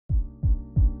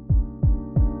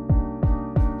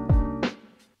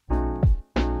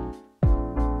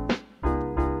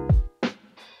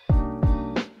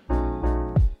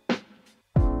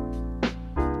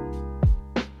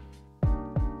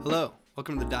Hello,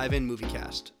 welcome to the Dive In Movie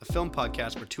Cast, a film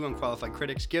podcast where two unqualified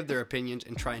critics give their opinions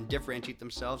and try and differentiate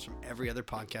themselves from every other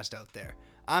podcast out there.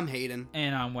 I'm Hayden.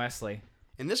 And I'm Wesley.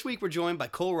 And this week we're joined by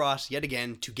Cole Ross yet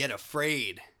again to get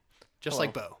afraid. Just Hello.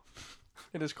 like Beau.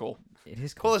 It is cool. It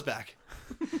is Cole is back.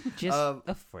 Just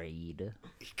afraid.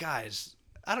 Guys,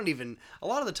 a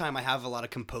lot of the time I have a lot of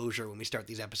composure when we start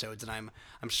these episodes, and I'm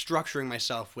structuring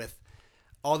myself with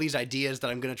all these ideas that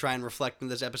I'm going to try and reflect in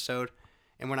this episode.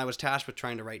 And when I was tasked with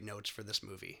trying to write notes for this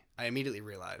movie, I immediately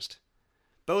realized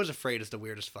Beau is Afraid is the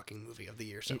weirdest fucking movie of the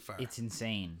year so far. It's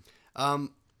insane.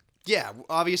 Yeah,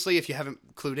 obviously, if you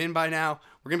haven't clued in by now,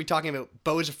 we're going to be talking about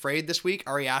Beau is Afraid this week,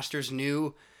 Ari Aster's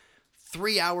new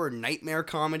 3-hour nightmare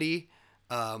comedy.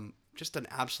 Just an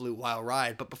absolute wild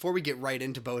ride. But before we get right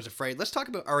into Beau is Afraid, let's talk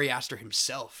about Ari Aster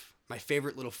himself, my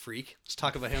favorite little freak. Let's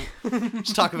talk about him.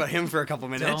 Let's talk about him for a couple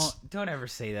minutes. Don't ever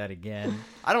say that again.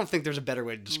 I don't think there's a better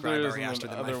way to describe Ari Aster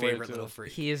than my favorite little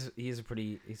freak. He's a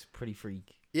pretty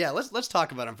freak. Yeah, let's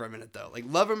talk about him for a minute though. Like,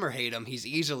 love him or hate him, he's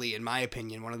easily, in my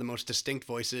opinion, one of the most distinct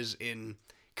voices in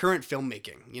current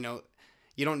filmmaking. You know,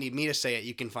 you don't need me to say it.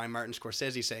 You can find Martin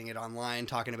Scorsese saying it online,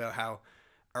 talking about how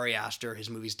Ari Aster, his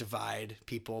movies divide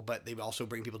people, but they also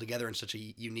bring people together in such a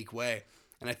unique way.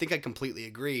 And I think I completely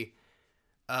agree.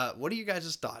 What are you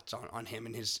guys' thoughts on him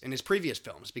and his previous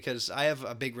films? Because I have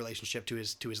a big relationship to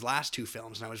his last two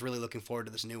films, and I was really looking forward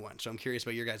to this new one. So I'm curious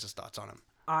about your guys' thoughts on him.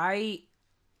 I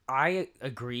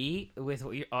agree with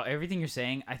everything you're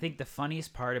saying. I think the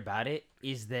funniest part about it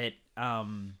is that I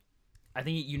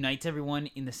think it unites everyone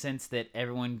in the sense that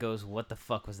everyone goes, "What the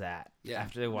fuck was that?"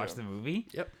 after they watch the movie.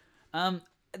 Yep.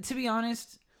 To be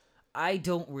honest, I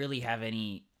don't really have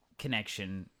any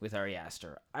connection with Ari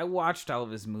Aster. I watched all of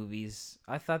his movies.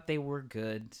 I thought they were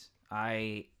good.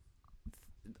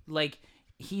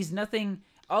 He's nothing.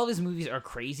 All of his movies are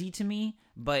crazy to me,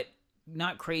 but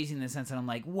not crazy in the sense that I'm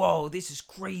like, whoa, this is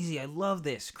crazy. I love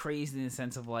this. Crazy in the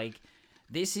sense of like,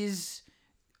 this is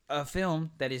a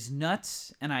film that is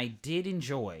nuts and I did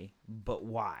enjoy, but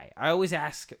why? I always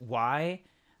ask why.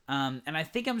 And I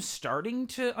think I'm starting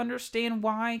to understand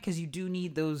why, because you do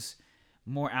need those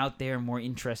more out there, more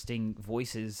interesting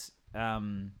voices.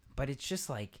 But it's just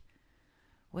like,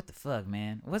 what the fuck,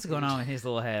 man? What's going on in his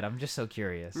little head? I'm just so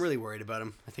curious. I'm really worried about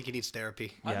him. I think he needs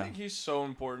therapy. I think he's so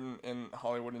important in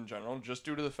Hollywood in general, just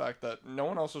due to the fact that no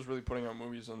one else is really putting out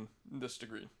movies in this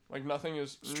degree. Like, nothing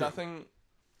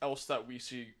else that we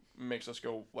see makes us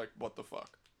go, like, what the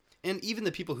fuck? And even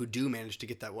the people who do manage to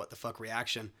get that what the fuck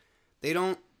reaction, they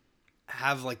don't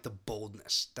have, like, the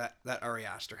boldness that Ari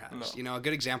Aster has. No. You know, a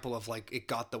good example of, like, it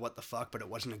got the what the fuck, but it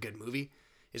wasn't a good movie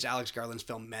is Alex Garland's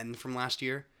film Men from last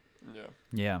year.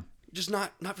 Yeah. Just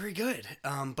not very good.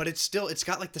 But it's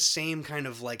got like the same kind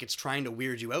of like it's trying to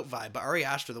weird you out vibe. But Ari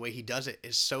Aster, the way he does it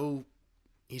is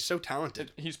he's so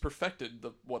talented. He's perfected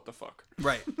the what the fuck.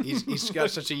 Right. He's got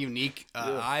such a unique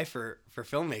eye for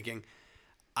filmmaking.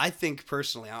 I think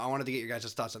personally, I wanted to get your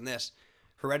guys' thoughts on this.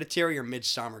 Hereditary or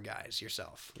Midsommar, guys,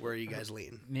 yourself. Where you guys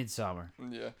lean? Midsommar.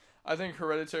 Yeah. I think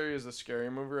Hereditary is the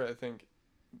scary movie. I think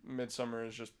Midsommar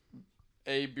is just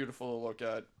A, beautiful to look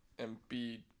at, and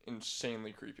B,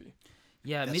 insanely creepy.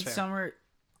 Yeah, That's Midsommar, fair.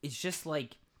 it's just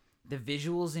like the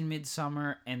visuals in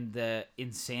Midsommar and the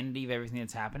insanity of everything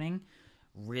that's happening,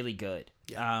 really good.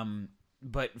 Yeah.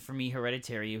 But for me,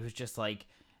 Hereditary, it was just like,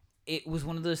 it was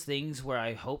one of those things where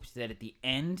I hoped that at the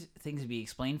end things would be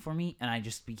explained for me, and I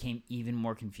just became even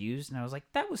more confused. And I was like,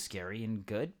 that was scary and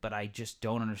good, but I just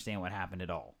don't understand what happened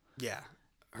at all. Yeah.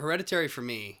 Hereditary for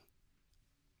me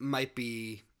might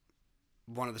be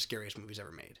one of the scariest movies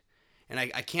ever made. And I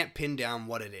can't pin down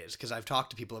what it is, because I've talked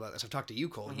to people about this. I've talked to you,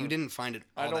 Cole. You didn't find it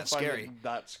all that scary. I don't find it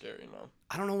that scary, no.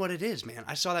 I don't know what it is, man.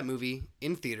 I saw that movie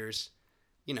in theaters.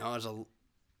 You know, I was a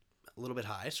little bit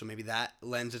high, so maybe that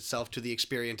lends itself to the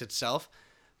experience itself.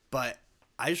 But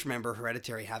I just remember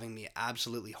Hereditary having me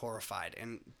absolutely horrified.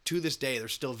 And to this day,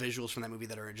 there's still visuals from that movie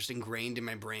that are just ingrained in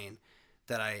my brain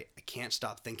that I can't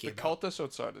stop thinking about. The cultist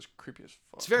outside is creepy as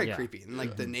fuck. It's very creepy. And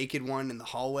like the naked one in the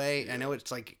hallway, I know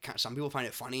it's like some people find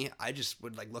it funny. I just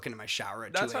would like look into my shower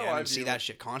at 2 a.m. and see that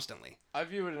shit constantly. I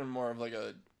view it in more of like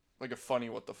a funny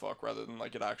what the fuck rather than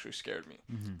like it actually scared me.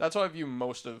 Mm-hmm. That's how I view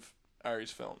most of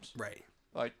Ari's films. Right.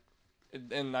 Like,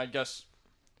 and I guess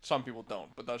some people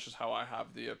don't, but that's just how I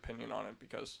have the opinion on it,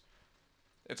 because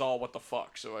it's all what the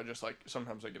fuck. So I just like,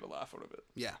 sometimes I get a laugh out of it.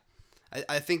 Yeah.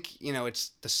 I think, you know,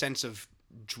 it's the sense of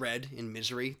dread and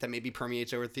misery that maybe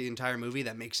permeates over the entire movie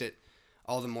that makes it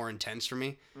all the more intense for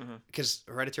me. Mm-hmm. Because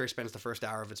Hereditary spends the first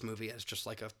hour of its movie as just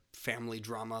like a family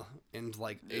drama and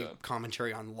like a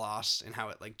commentary on loss and how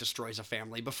it like destroys a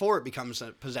family before it becomes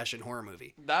a possession horror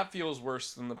movie. That feels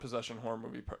worse than the possession horror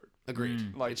movie part.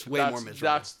 Agreed. Like it's way more miserable.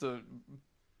 That's the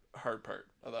hard part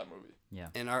of that movie. Yeah.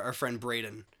 And our friend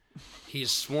Braden, he's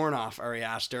sworn off Ari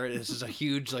Aster. This is a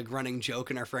huge like running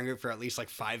joke in our friend group for at least like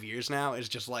 5 years now. It's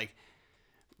just like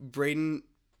Braden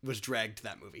was dragged to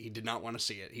that movie. He did not want to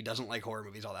see it. He doesn't like horror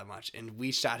movies all that much. And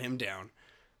we sat him down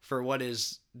for what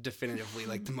is definitively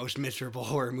like the most miserable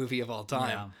horror movie of all time.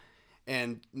 Yeah.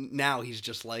 And now he's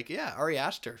just like, yeah, Ari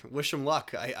Aster, wish him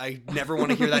luck. I never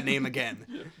want to hear that name again.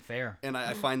 Fair. And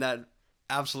I find that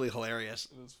absolutely hilarious.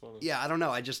 It's funny. Yeah, I don't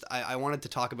know. I wanted to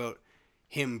talk about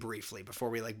him briefly before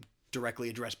we like directly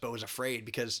address Beau is Afraid,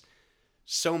 because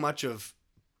so much of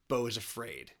Beau is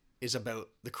Afraid is about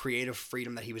the creative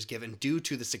freedom that he was given due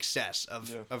to the success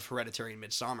of Hereditary and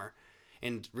Midsommar.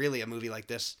 And really, a movie like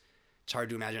this, it's hard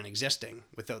to imagine existing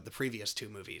without the previous two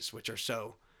movies, which are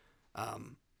so...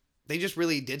 they just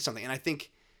really did something. And I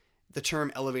think the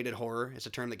term elevated horror is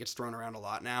a term that gets thrown around a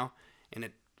lot now, and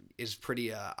it is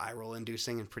pretty eye-roll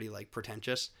inducing and pretty like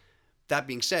pretentious. That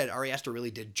being said, Ari Aster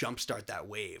really did jumpstart that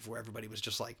wave where everybody was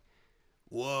just like,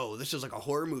 whoa, this is like a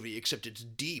horror movie, except it's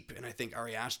deep. And I think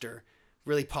Ari Aster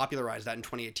really popularized that in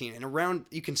 2018. And around,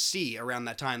 you can see around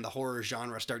that time, the horror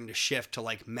genre starting to shift to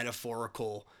like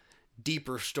metaphorical,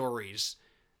 deeper stories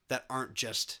that aren't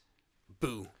just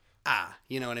boo,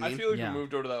 you know what I mean? I feel like we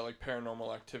moved over to that like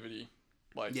Paranormal Activity,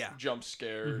 like jump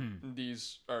scare. Mm-hmm.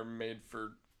 These are made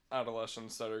for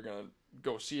adolescents that are gonna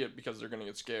go see it because they're gonna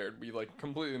get scared. We like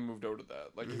completely moved over to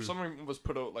that. Like if something was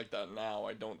put out like that now,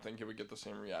 I don't think it would get the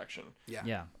same reaction.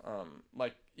 Yeah.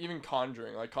 Like even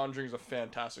Conjuring. Like Conjuring's a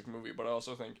fantastic movie, but I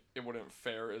also think it wouldn't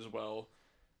fare as well.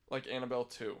 Like Annabelle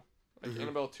 2. Like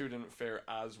Annabelle 2 didn't fare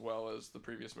as well as the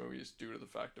previous movies due to the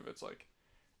fact of it's like,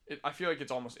 I feel like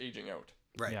it's almost aging out.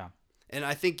 Right. Yeah. And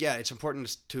I think, it's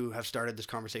important to have started this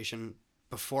conversation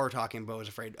before talking Beau is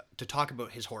Afraid to talk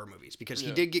about his horror movies, because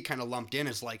he did get kind of lumped in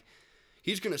as like,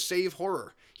 he's going to save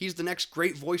horror. He's the next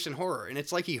great voice in horror. And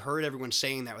it's like he heard everyone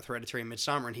saying that with Hereditary and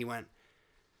Midsommar, and he went,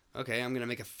 okay, I'm going to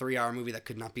make a 3-hour movie that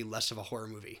could not be less of a horror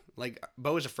movie. Like,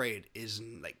 Beau is Afraid is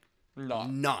like,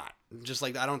 not. Just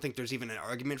like, I don't think there's even an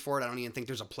argument for it. I don't even think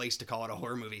there's a place to call it a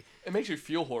horror movie. It makes you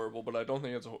feel horrible, but I don't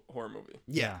think it's a horror movie.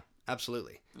 Yeah.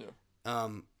 Absolutely.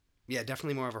 Yeah.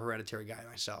 Definitely more of a Hereditary guy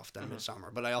myself than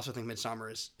Midsommar, but I also think Midsommar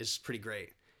is pretty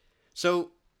great.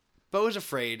 So, Beau is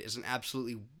Afraid is an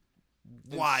absolutely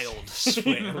wild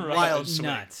swing. Wild swing.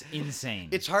 Nuts. Insane.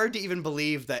 It's hard to even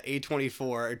believe that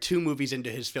A24, 2 movies into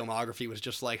his filmography, was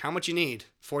just like, how much you need?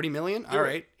 40 million? All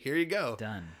right, here you go.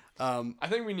 Done. I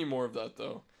think we need more of that,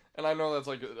 though. And I know that's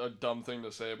like a dumb thing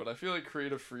to say, but I feel like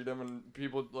creative freedom and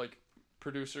people like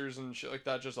producers and shit like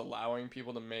that just allowing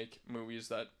people to make movies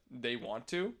that they want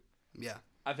to. Yeah.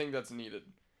 I think that's needed.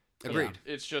 Agreed.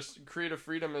 It's just creative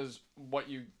freedom is what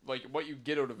you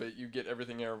get out of it. You get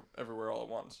everything everywhere all at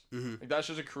once. Like that's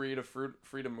just a creative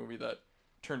freedom movie that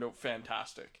turned out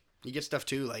fantastic. You get stuff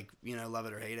too, like, love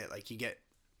it or hate it. Like you get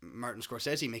Martin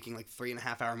Scorsese making like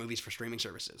 3.5-hour movies for streaming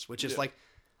services, which is like,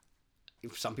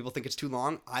 some people think it's too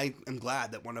long. I am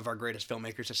glad that one of our greatest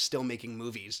filmmakers is still making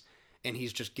movies, and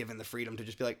he's just given the freedom to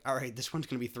just be like, all right, this one's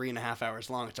going to be 3.5 hours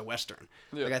long. It's a Western.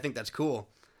 Yeah. Like, I think that's cool.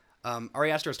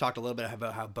 Ari Aster has talked a little bit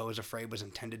about how Beau is Afraid was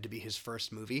intended to be his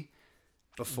first movie.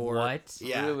 Before, what?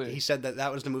 Yeah, really? He said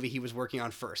that was the movie he was working on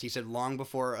first. He said long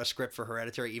before a script for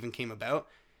Hereditary even came about,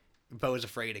 Beau is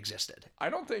Afraid existed.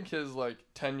 I don't think his like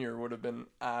tenure would have been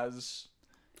as...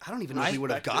 I don't even know if he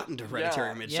would have gotten to Hereditary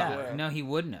or Midsommar. Yeah, no, he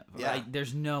wouldn't have. Yeah.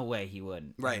 There's no way he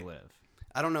would. Right. He would have.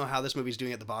 I don't know how this movie's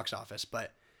doing at the box office,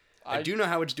 but I do know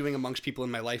how it's doing amongst people in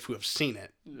my life who have seen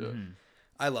it. Yeah.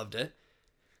 I loved it.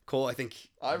 Cole, I think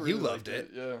really you loved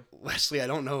it. Yeah. Wesley, I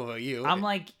don't know about you.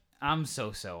 I'm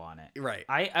so on it. Right.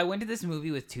 I went to this movie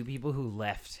with 2 people who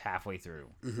left halfway through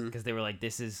because they were like,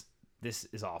 this is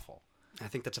awful. I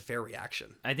think that's a fair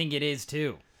reaction. I think it is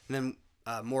too. And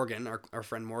then Morgan, our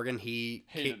friend Morgan, he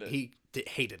hated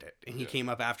it. And he came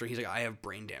up after, he's like, I have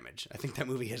brain damage. I think that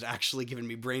movie has actually given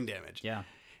me brain damage. Yeah.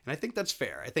 And I think that's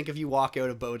fair. I think if you walk out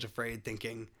of Beau is Afraid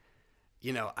thinking,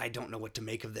 I don't know what to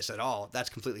make of this at all, that's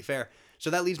completely fair. So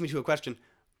that leads me to a question.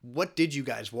 What did you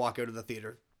guys walk out of the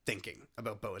theater thinking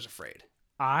about Beau is Afraid?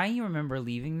 I remember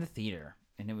leaving the theater,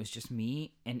 and it was just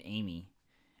me and Amy.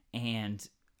 And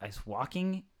I was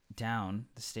walking down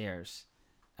the stairs,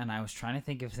 and I was trying to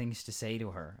think of things to say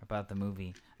to her about the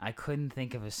movie. I couldn't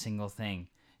think of a single thing.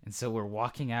 And so we're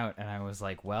walking out, and I was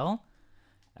like, well,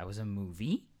 that was a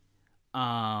movie.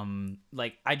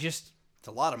 It's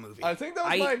a lot of movie. I think that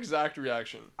was my exact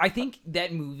reaction. I think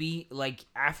that movie, like,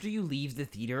 after you leave the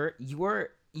theater,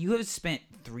 you have spent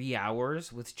 3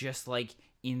 hours with just, like,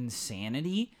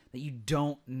 insanity that you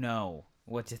don't know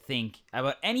what to think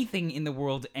about anything in the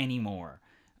world anymore.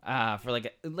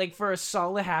 For a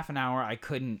solid half an hour, I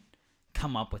couldn't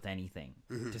come up with anything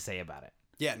to say about it.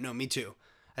 Yeah, no, me too.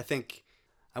 I think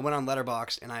I went on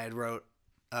Letterboxd and I had wrote,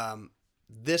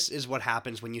 this is what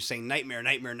happens when you say nightmare,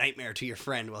 nightmare, nightmare to your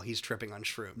friend while he's tripping on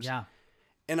shrooms. Yeah.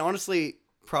 And honestly,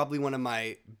 probably one of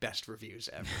my best reviews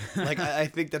ever. Like, I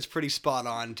think that's pretty spot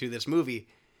on to this movie.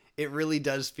 It really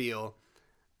does feel,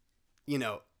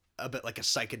 a bit like a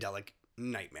psychedelic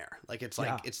nightmare. Like, it's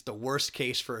it's the worst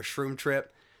case for a shroom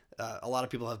trip. A lot of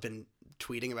people have been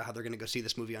tweeting about how they're going to go see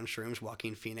this movie on shrooms.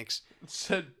 Joaquin Phoenix he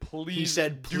said,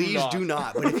 please do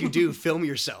not. But if you do, film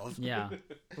yourself. Yeah.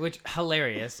 Which,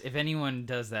 hilarious. If anyone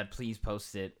does that, please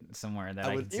post it somewhere that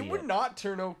I can see it. It would not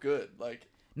turn out good. Like,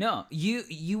 no,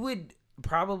 you would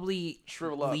probably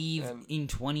shrivel up leave in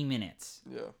 20 minutes.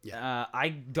 Yeah. I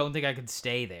don't think I could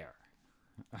stay there.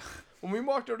 When we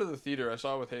walked out of the theater, I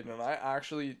saw it with Hayden, and I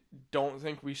actually don't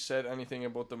think we said anything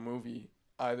about the movie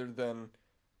other than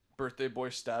Birthday Boy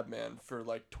Stab Man for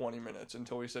like 20 minutes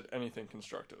until we said anything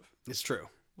constructive. It's true.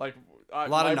 Like, a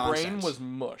lot of my nonsense. brain was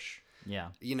mush. Yeah.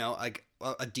 Like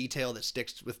a detail that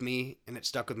sticks with me, and it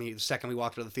stuck with me the second we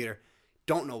walked out of the theater.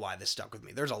 Don't know why this stuck with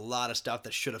me. There's a lot of stuff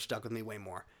that should have stuck with me way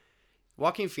more.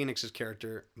 Joaquin Phoenix's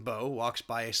character, Beau, walks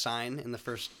by a sign in the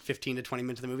first 15 to 20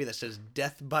 minutes of the movie that says,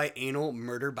 "Death by anal,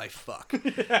 murder by fuck."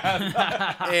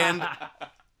 And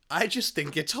I just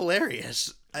think it's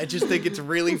hilarious. I just think it's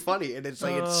really funny. And it's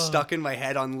like, it's stuck in my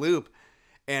head on loop.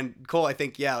 And Cole, I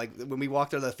think, like when we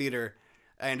walked out of the theater,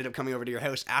 I ended up coming over to your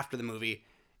house after the movie,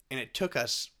 and it took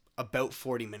us about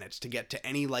 40 minutes to get to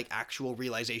any like actual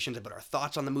realizations about our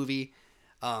thoughts on the movie.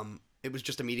 It was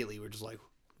just immediately, we're just like,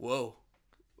 whoa,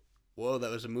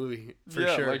 that was a movie for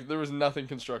sure. Like there was nothing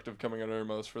constructive coming out of our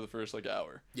mouths for the first like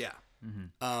hour. Yeah.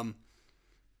 I'm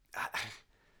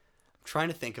trying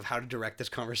to think of how to direct this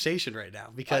conversation right now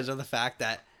because of the fact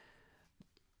that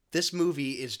this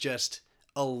movie is just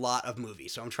a lot of movie.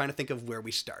 So I'm trying to think of where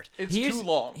we start. It's too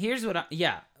long. Here's what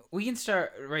we can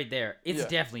start right there. It's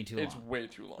definitely too long. It's way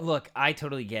too long. Look, I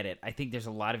totally get it. I think there's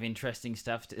a lot of interesting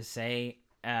stuff to say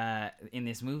in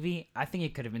this movie. I think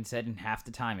it could have been said in half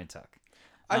the time it took.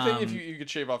 I think if you could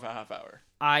shave off a half hour.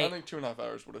 I think 2.5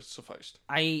 hours would have sufficed.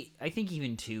 I think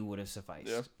even 2 would have sufficed.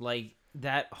 Yeah. Like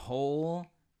that whole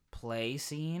play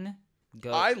scene.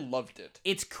 I loved it.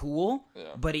 It's cool,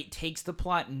 but it takes the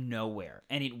plot nowhere,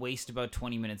 and it wastes about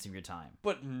 20 minutes of your time.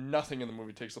 But nothing in the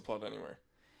movie takes the plot anywhere.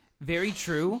 Very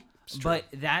true, but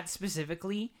that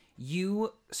specifically,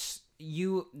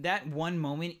 that one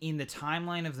moment in the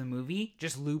timeline of the movie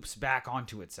just loops back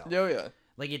onto itself. Oh, yeah.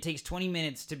 Like, it takes 20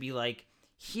 minutes to be like,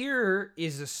 here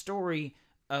is a story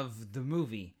of the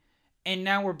movie, and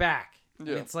now we're back.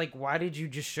 Yeah. And it's like, why did you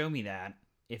just show me that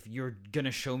if you're going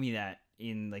to show me that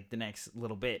in, like, the next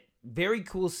little bit? Very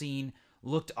cool scene,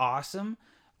 looked awesome,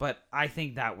 but I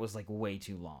think that was, like, way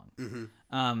too long.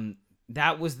 Mm-hmm.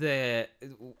 That was I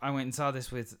went and saw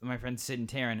this with my friends Sid and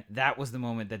Taryn. That was the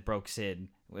moment that broke Sid.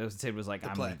 Sid was like,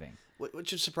 I'm leaving.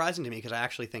 Which is surprising to me because I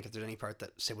actually think if there's any part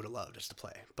that Sid would have loved, it's the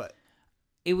play. But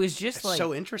it was just it's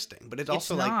so interesting. But it's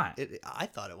also not. I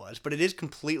thought it was. But it is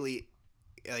completely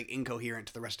like incoherent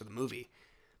to the rest of the movie.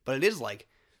 But it is like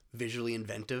visually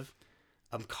inventive.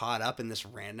 I'm caught up in this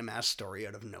random ass story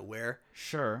out of nowhere.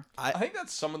 Sure. I think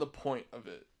that's some of the point of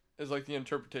it is like the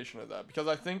interpretation of that. Because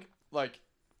I think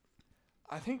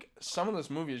some of this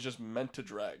movie is just meant to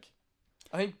drag.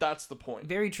 I think that's the point.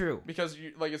 Very true. Because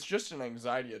it's just an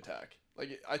anxiety attack.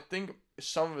 Like I think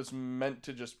some of it's meant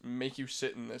to just make you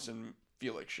sit in this and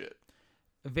feel like shit.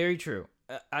 Very true.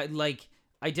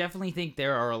 I definitely think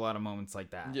there are a lot of moments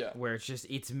like that. Yeah. Where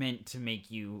it's meant to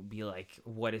make you be like,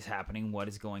 what is happening? What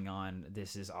is going on?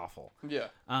 This is awful. Yeah.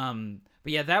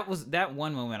 But yeah, that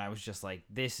one moment I was just like,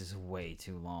 this is way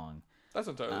too long. That's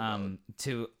entirely valid.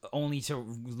 To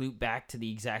loop back to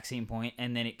the exact same point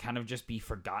and then it kind of just be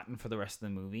forgotten for the rest of the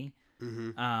movie.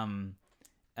 Mm-hmm.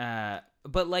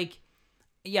 But like,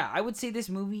 yeah, I would say this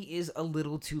movie is a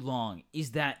little too long.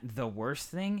 Is that the worst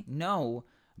thing? No.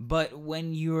 But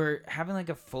when you're having like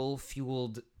a full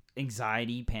fueled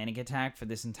anxiety panic attack for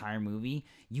this entire movie,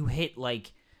 you hit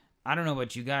like, I don't know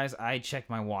about you guys, I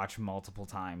checked my watch multiple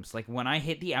times. Like when I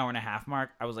hit the hour and a half mark,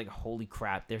 I was like, holy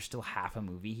crap, there's still half a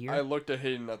movie here. I looked at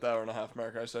Hayden at the hour and a half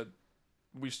mark. I said,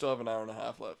 we still have an hour and a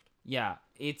half left. Yeah,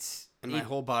 my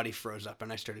whole body froze up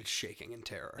and I started shaking in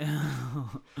terror.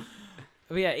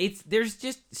 But yeah, there's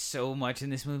just so much in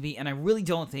this movie, and I really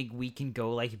don't think we can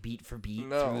go like beat for beat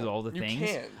through all the things.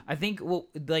 Can't. I think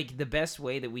like the best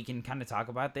way that we can kind of talk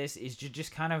about this is to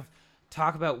just kind of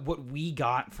talk about what we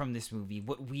got from this movie,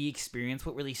 what we experienced,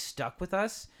 what really stuck with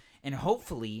us, and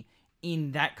hopefully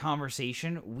in that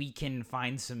conversation we can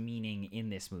find some meaning in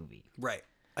this movie. Right.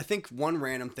 I think one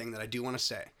random thing that I do want to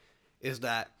say is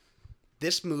that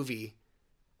this movie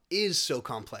is so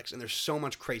complex and there's so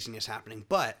much craziness happening,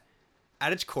 but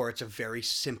at its core, it's a very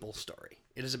simple story.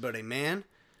 It is about a man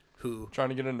who trying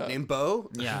to get a nut named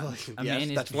Beau. Yeah, a man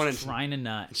is trying to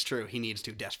nut. It's true. He needs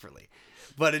to desperately,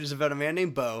 but it is about a man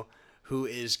named Beau who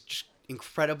is just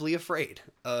incredibly afraid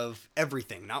of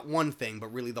everything, not one thing,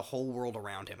 but really the whole world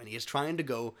around him, and he is trying to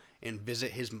go and visit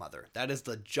his mother. That is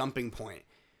the jumping point.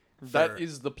 That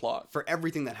is the plot for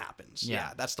everything that happens.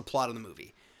 Yeah, that's the plot of the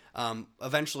movie.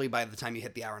 Eventually, by the time you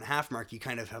hit the hour and a half mark, you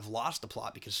kind of have lost the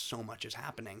plot because so much is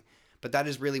happening. But that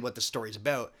is really what the story's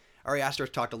about. Ari Aster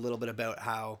talked a little bit about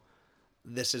how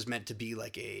this is meant to be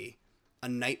like a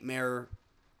nightmare.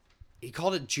 He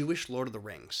called it Jewish Lord of the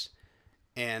Rings.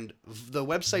 And the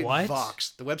website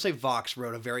Vox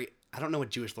wrote a very, I don't know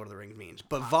what Jewish Lord of the Rings means,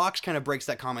 but Vox kind of breaks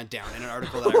that comment down in an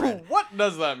article that I read. What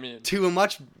does that mean? To a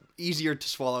much easier to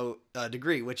swallow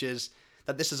degree, which is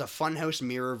that this is a funhouse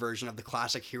mirror version of the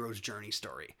classic hero's journey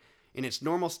story. In its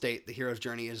normal state, the hero's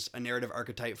journey is a narrative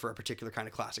archetype for a particular kind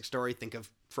of classic story. Think of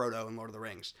Frodo in Lord of the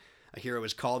Rings. A hero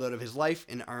is called out of his life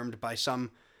and armed by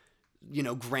some,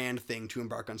 grand thing to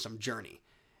embark on some journey.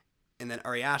 And then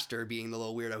Ari Aster, being the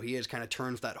little weirdo he is, kind of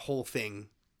turns that whole thing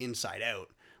inside out,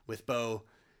 with Beau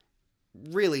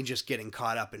really just getting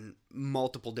caught up in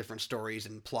multiple different stories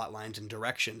and plot lines and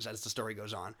directions as the story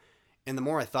goes on. And the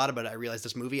more I thought about it, I realized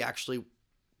this movie actually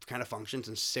kind of functions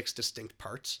in 6 distinct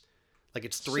parts. Like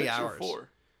it's 3 hours. 6 or 4.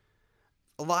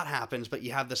 A lot happens, but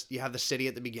you have the city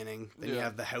at the beginning, then you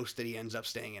have the house that he ends up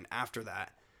staying in after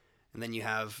that, and then you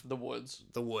have the woods,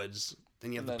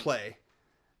 then you have the play,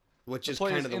 which is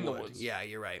kind of the woods. Yeah,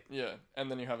 you're right. Yeah, and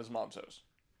then you have his mom's house.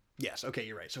 Yes, okay,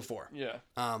 you're right. So 4. Yeah.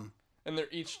 And they're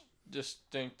each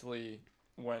distinctly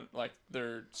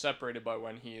they're separated by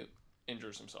when he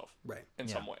injures himself. Right. In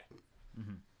some way.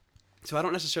 Mm-hmm. So I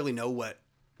don't necessarily know what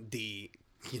the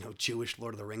Jewish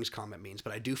Lord of the Rings comment means,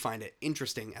 but I do find it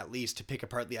interesting, at least, to pick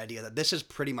apart the idea that this is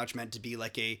pretty much meant to be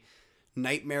like a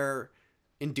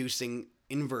nightmare-inducing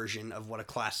inversion of what a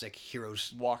classic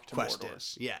hero's quest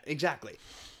is. Yeah, exactly.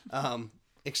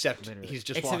 Except he's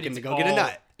just walking to go get a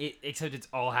nut. Except it's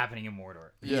all happening in Mordor.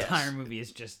 The Yes. entire movie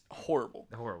is just Horrible.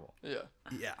 Yeah.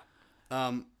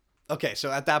 Yeah. Okay,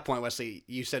 so at that point, Wesley,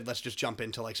 you said let's just jump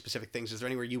into like specific things. Is there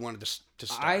anywhere you wanted to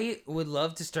start? I would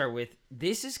love to start with,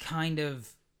 this is kind of,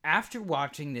 after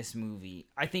watching this movie,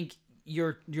 I think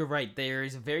you're right. There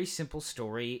is a very simple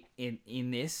story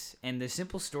in this, and the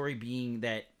simple story being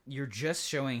that you're just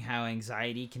showing how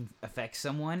anxiety can affect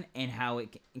someone and how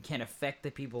it can affect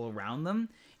the people around them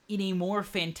in a more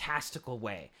fantastical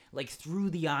way, like through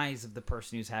the eyes of the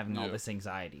person who's having all this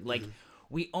anxiety. Like,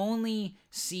 we only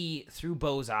see through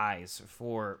Beau's eyes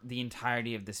for the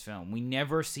entirety of this film. We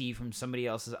never see from somebody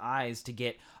else's eyes to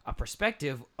get a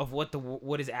perspective of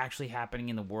what is actually happening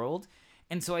in the world.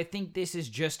 And so I think this is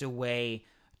just a way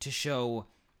to show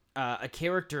a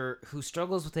character who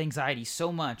struggles with anxiety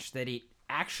so much that it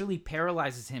actually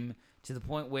paralyzes him to the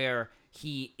point where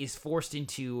he is forced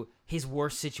into his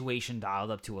worst situation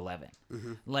dialed up to 11.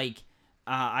 Mm-hmm. Like,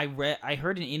 I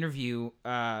heard an interview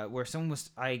where someone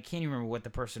was, I can't even remember what the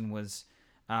person was,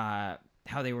 how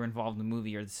they were involved in the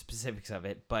movie or the specifics of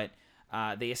it, but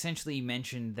they essentially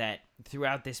mentioned that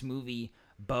throughout this movie,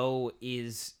 Beau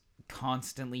is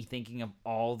constantly thinking of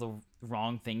all the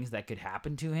wrong things that could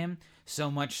happen to him,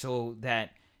 so much so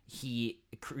that he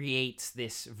creates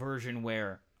this version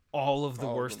where all of the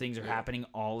worst things are happening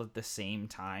all at the same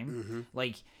time. Mm-hmm.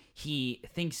 Like, he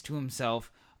thinks to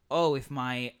himself, oh, if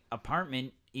my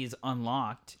apartment is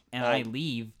unlocked and I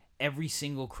leave, every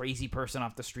single crazy person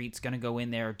off the street's going to go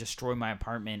in there, destroy my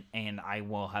apartment, and I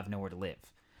will have nowhere to live.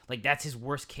 Like, that's his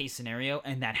worst case scenario,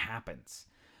 and that happens.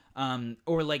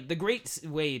 Or, like, the great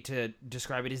way to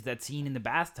describe it is that scene in the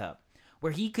bathtub,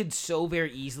 where he could so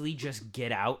very easily just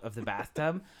get out of the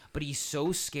bathtub, but he's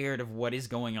so scared of what is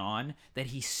going on that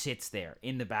he sits there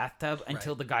in the bathtub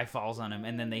until the guy falls on him,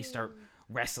 and then they start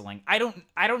wrestling. I don't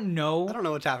know. I don't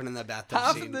know what's happening in that bathtub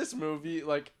Half scene. of this movie,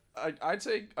 like, I'd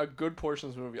say a good portion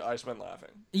of this movie, I spent laughing.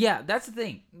 Yeah, that's the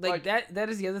thing. Like that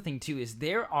is the other thing too, is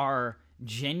there are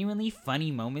genuinely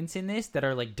funny moments in this that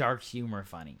are like dark humor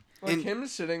funny. Like And- him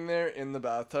sitting there in the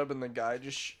bathtub and the guy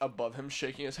just above him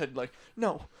shaking his head like,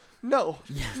 no, no,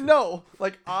 no.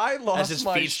 Like I lost As his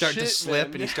my feet start to shit, slip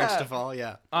man. and he starts to Yeah. fall,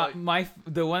 yeah.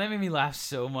 The one that made me laugh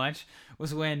so much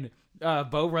was when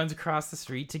Beau runs across the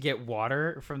street to get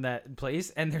water from that place,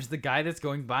 and there's the guy that's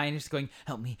going by and he's just going,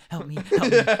 help me, help me,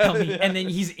 help me, help me. And then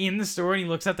he's in the store and he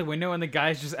looks out the window and the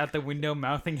guy's just at the window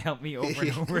mouthing help me over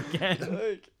and over again.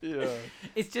 Like, yeah.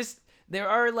 It's just, there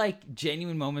are like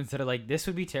genuine moments that are like, this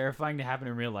would be terrifying to happen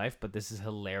in real life, but this is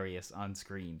hilarious on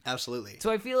screen. Absolutely.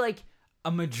 So I feel like a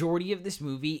majority of this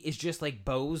movie is just like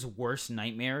Beau's worst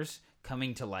nightmares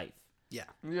coming to life. Yeah.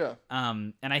 Yeah.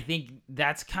 And I think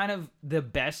that's kind of the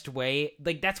best way.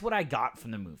 Like, that's what I got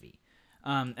from the movie.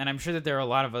 And I'm sure that there are a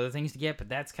lot of other things to get, but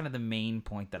that's kind of the main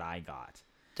point that I got.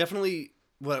 Definitely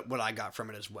what I got from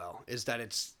it as well is that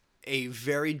it's a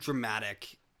very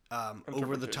dramatic,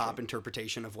 over-the-top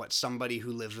interpretation of what somebody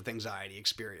who lives with anxiety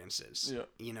experiences. Yeah.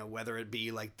 You know, whether it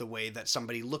be like the way that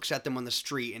somebody looks at them on the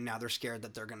street and now they're scared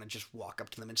that they're going to just walk up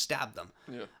to them and stab them.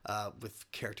 Yeah. With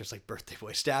characters like Birthday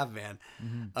Boy Stab Man.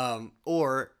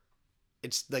 Or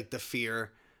it's like the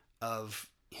fear of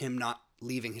him not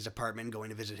leaving his apartment and going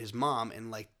to visit his mom,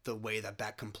 and like the way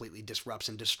that completely disrupts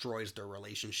and destroys their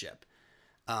relationship.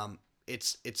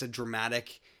 It's a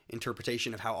dramatic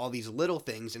interpretation of how all these little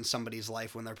things in somebody's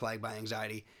life when they're plagued by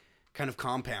anxiety kind of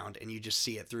compound, and you just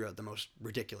see it throughout the most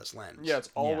ridiculous lens. Yeah, it's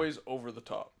always over the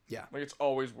top. Yeah. Like it's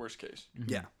always worst case.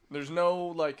 Yeah. There's no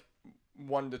like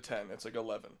 1 to 10. It's like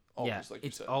 11. Always, Yeah, like you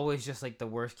it's said. always just like the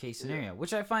worst case scenario,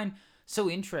 which I find so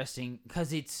interesting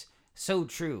because it's so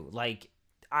true. Like,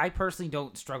 I personally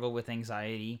don't struggle with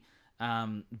anxiety,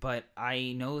 but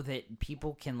I know that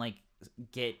people can like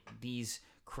get these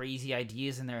crazy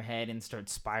ideas in their head and start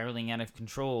spiraling out of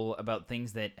control about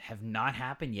things that have not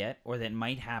happened yet or that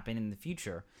might happen in the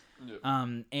future. Yeah.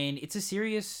 And it's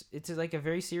like a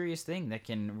very serious thing that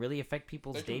can really affect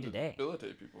people's They day can to day.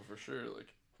 debilitate people for sure.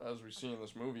 Like as we see in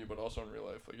this movie, but also in real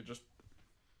life, like it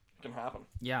can happen.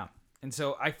 Yeah. And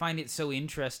so I find it so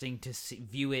interesting to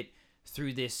view it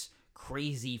through this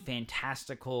crazy,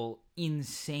 fantastical,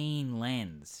 insane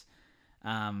lens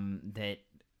that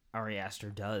Ari Aster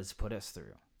does put us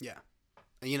through. Yeah.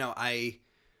 You know, I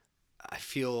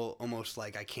feel almost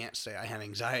like I can't say I have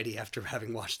anxiety after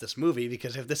having watched this movie,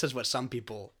 because if this is what some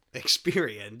people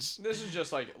experience, This is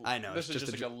just like I know, This it's is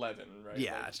just just like 11, right?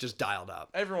 yeah, Like, it's just dialed up.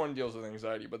 everyone deals with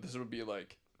anxiety, but this would be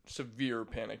like severe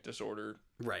panic disorder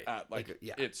Right. at like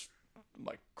yeah. it's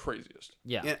like craziest.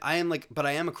 Yeah. Yeah, I am but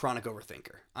I am a chronic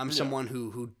overthinker. I'm someone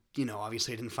who you know,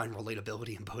 obviously I didn't find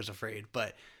relatability in Beau's Afraid,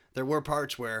 but there were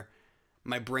parts where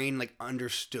my brain like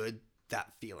understood that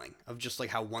feeling of just like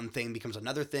how one thing becomes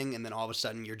another thing, and then all of a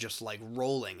sudden you're just like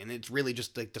rolling, and it's really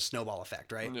just like the snowball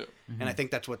effect, right? Yeah. And I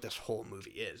think that's what this whole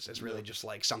movie is. It's really just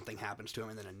like something happens to him,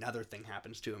 and then another thing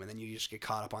happens to him, and then you just get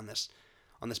caught up on this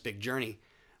big journey.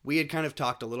 We had kind of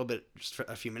talked a little bit just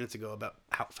a few minutes ago about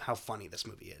how funny this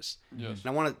movie is. Yes. And I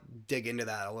want to dig into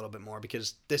that a little bit more,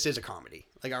 because this is a comedy.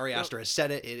 Like Ari Aster has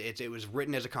said it. It was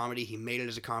written as a comedy. He made it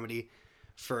as a comedy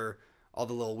for all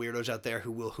the little weirdos out there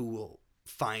who will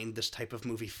find this type of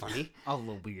movie funny. All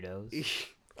little weirdos.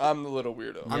 I'm the little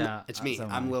weirdo. Yeah, It's me. so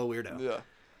I'm a little weirdo. Yeah.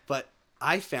 But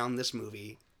I found this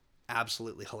movie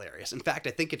absolutely hilarious. In fact,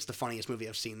 I think it's the funniest movie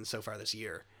I've seen so far this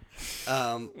year.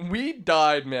 We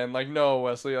died, man. Like, no,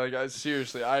 Wesley. Like,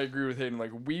 seriously, I agree with Hayden.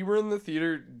 Like, we were in the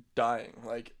theater dying.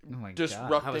 Like, Oh my God.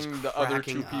 disrupting the other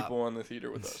two cracking up. people in the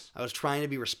theater with us. I was trying to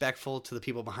be respectful to the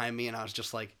people behind me, and I was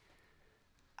just like,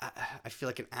 I feel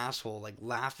like an asshole, like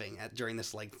laughing during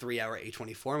this like 3-hour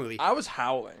A24 movie. I was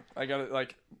howling. I got it.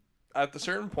 Like, at the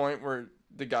certain point where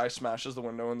the guy smashes the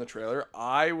window in the trailer,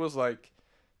 I was like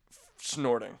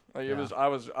snorting. Like it was. I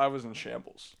was in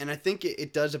shambles. And I think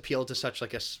it does appeal to such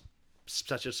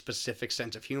a specific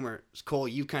sense of humor. Cole,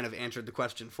 you kind of answered the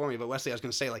question for me, but Wesley, I was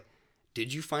going to say, like,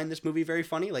 did you find this movie very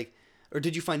funny? Like, or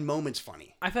did you find moments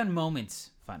funny? I found moments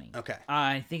funny. Okay.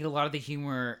 I think a lot of the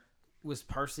humor was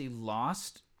partially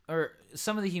lost, or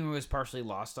some of the humor was partially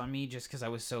lost on me just because I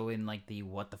was so in like the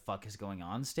what the fuck is going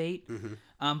on state.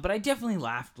 But I definitely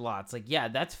laughed lots. Like, yeah,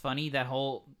 that's funny. That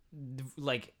whole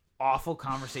like awful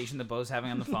conversation that Beau's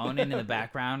having on the phone, and in the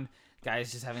background,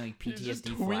 guys just having like He's just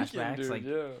PTSD tweaking, flashbacks, dude, like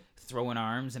yeah. throwing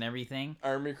arms and everything.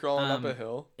 Army crawling up a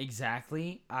hill.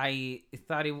 Exactly. I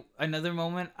thought another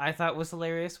moment I thought was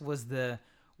hilarious was the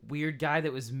weird guy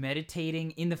that was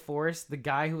meditating in the forest. The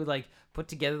guy who would like put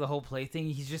together the whole play thing.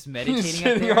 He's just meditating He's up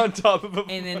sitting there. on top of a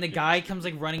And then the guy comes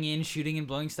like running in, shooting and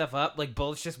blowing stuff up. Like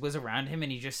bullets just whiz around him,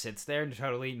 and he just sits there and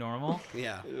totally normal.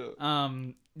 Yeah. Yeah.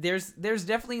 There's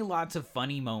definitely lots of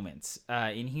funny moments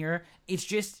in here. It's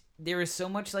just there is so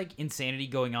much like insanity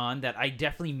going on that I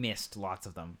definitely missed lots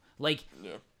of them. Like,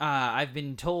 Yeah. I've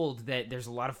been told that there's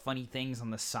a lot of funny things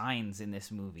on the signs in this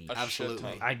movie.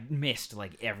 Absolutely. I missed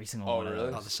like every single Oh, one really? of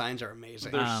Oh, those. the signs are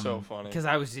amazing. They're so funny. Because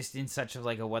I was just in such of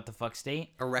like a what the fuck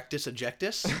state. Erectus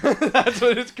ejectus. That's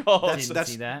what it's called. Didn't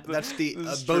see that. That's the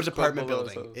The strip Beau's club apartment below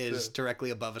building us, is yeah.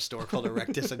 directly above a store called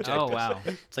Erectus ejectus. Oh, wow.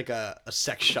 It's like a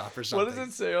sex shop or something. What does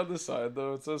it say on the side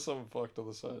though? It says something fucked on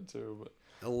the side too.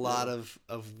 But A lot of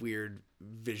weird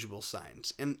visual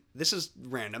signs. And this is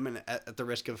random, and at the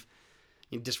risk of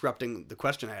disrupting the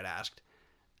question I had asked,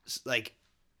 like,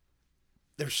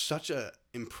 there's such a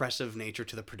impressive nature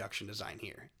to the production design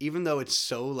here. Even though it's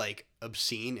so, like,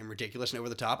 obscene and ridiculous and over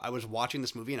the top, I was watching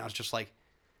this movie and I was just like,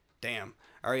 damn,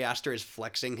 Ari Aster is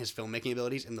flexing his filmmaking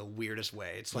abilities in the weirdest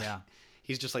way. It's like,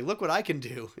 he's just like, look what I can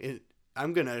do.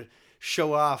 I'm going to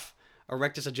show off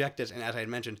Erectus ejectus, and as I had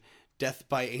mentioned, death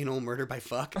by anal, murder by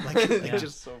fuck. Like,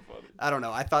 just so funny. I don't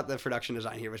know. I thought the production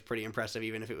design here was pretty impressive,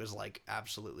 even if it was like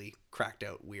absolutely cracked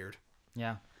out weird.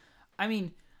 Yeah. I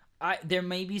mean, there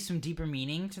may be some deeper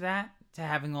meaning to that, to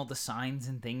having all the signs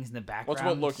and things in the background. What's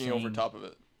about looking saying, over top of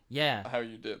it? Yeah. How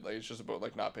you did. Like, it's just about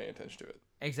like not paying attention to it.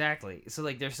 Exactly. So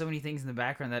like there's so many things in the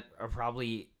background that are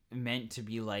probably meant to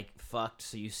be like fucked,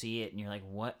 so you see it and you're like,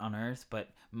 what on earth? But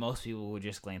most people would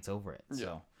just glance over it. Yeah.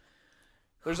 So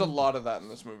There's a lot of that in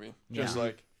this movie. Just Yeah.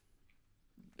 like,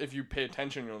 if you pay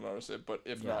attention, you'll notice it. But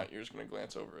if Yeah. not, you're just gonna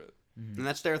glance over it. And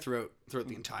that's there throughout the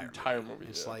entire movie.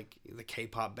 It's Yeah. like the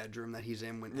K-pop bedroom that he's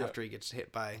in when Yeah. after he gets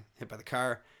hit by the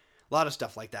car. A lot of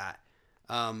stuff like that.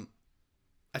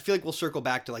 I feel like we'll circle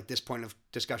back to like this point of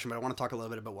discussion, but I want to talk a little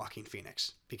bit about Joaquin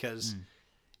Phoenix because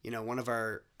one of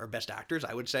our best actors,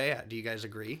 I would say. Do you guys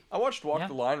agree? I watched Walk Yeah.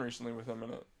 the Line recently with him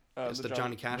in it. It's the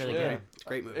Johnny Cash Really movie. good. Yeah. It's a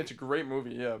great movie. It's a great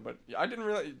movie, yeah. But I didn't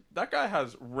realize that guy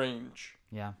has range.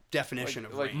 yeah. Definition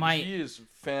Like, of like range. he is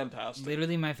fantastic.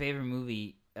 Literally my favorite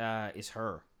movie is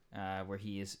Her, where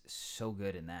he is so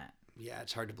good in that. Yeah,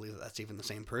 it's hard to believe that that's even the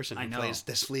same person I who know. plays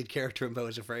this lead character in Beau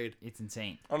is Afraid. It's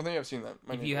insane. I don't think I've seen that.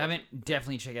 If you haven't,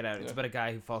 definitely check it out. It's Yeah. about a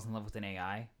guy who falls in love with an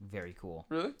AI. Very cool.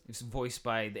 Really?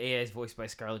 The AI is voiced by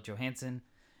Scarlett Johansson.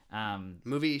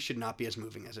 Movie should not be as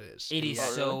moving as it is. It is Yeah,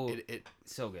 so it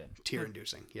so good.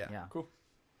 tear-inducing. Yeah. Yeah. Cool.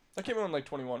 That came out in like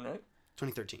 21, right?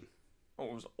 2013. Oh,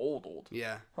 it was old.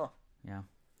 Yeah. Yeah.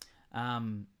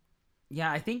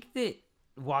 Yeah, I think that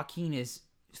Joaquin is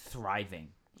thriving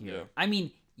here. Yeah. I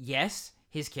mean, yes,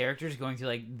 his character is going through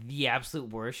like the absolute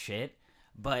worst shit,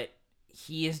 but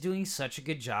he is doing such a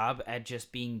good job at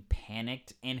just being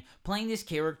panicked and playing this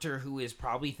character who is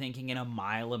probably thinking in a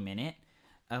mile a minute,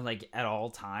 like at all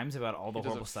times about all the He does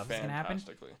horrible it stuff that's gonna happen.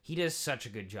 fantastically. He does such a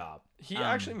good job. He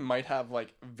actually might have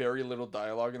like very little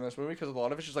dialogue in this movie because a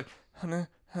lot of it's just like, like Him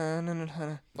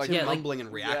Yeah, like- mumbling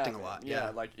and reacting a lot. Yeah, Yeah.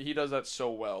 like he does that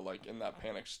so well, like in that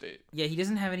panic state. Yeah, he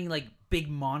doesn't have any like big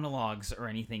monologues or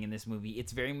anything in this movie.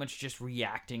 It's very much just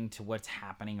reacting to what's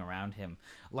happening around him.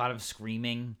 A lot of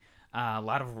screaming, a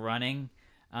lot of running.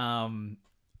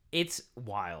 It's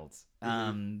wild.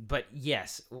 But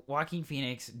yes, Joaquin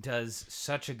Phoenix does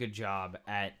such a good job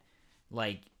at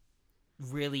like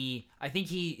really, I think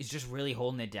he is just really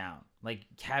holding it down. Like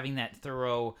having that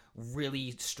thorough,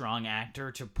 really strong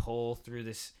actor to pull through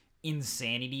this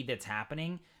insanity that's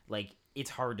happening. Like it's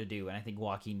hard to do, and I think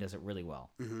Joaquin does it really well.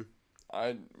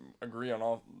 I agree on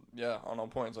all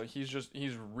points. Like he's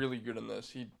really good in this.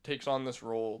 He takes on this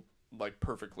role like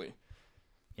perfectly.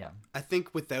 Yeah. I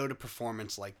think without a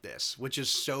performance like this, which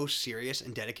is so serious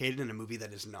and dedicated in a movie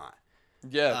that is not,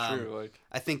 Yeah, true. Like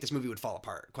I think this movie would fall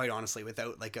apart, quite honestly,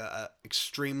 without like a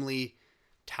extremely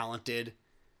talented,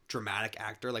 dramatic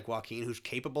actor like Joaquin, who's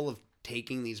capable of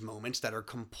taking these moments that are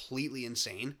completely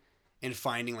insane and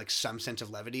finding like some sense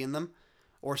of levity in them,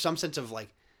 or some sense of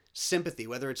like sympathy,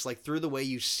 whether it's like through the way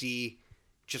you see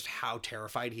just how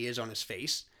terrified he is on his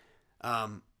face.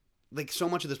 Like so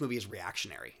much of this movie is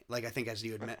reactionary. Like I think as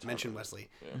you had mentioned, Wesley,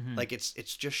 like it's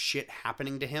just shit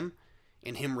happening to him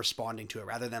and him responding to it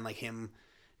rather than like him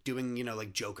doing,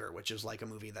 like Joker, which is like a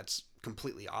movie that's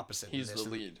completely opposite. he's of this. the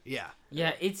lead. Yeah.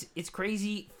 Yeah, it's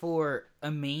crazy for a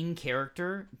main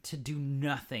character to do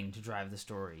nothing to drive the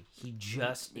story. He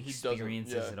just He doesn't.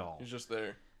 experiences Yeah, it all. He's just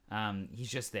there. He's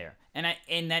just there,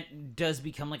 and that does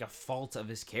become like a fault of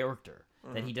his character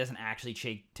that he doesn't actually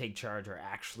take charge or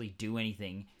actually do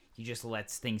anything. He just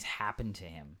lets things happen to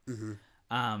him.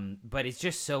 But it's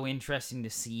just so interesting to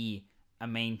see a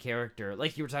main character,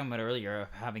 like you were talking about earlier,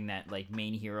 having that like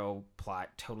main hero plot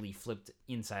totally flipped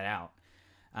inside out.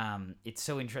 It's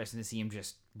so interesting to see him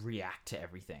just react to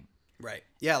everything. Right.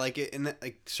 Yeah.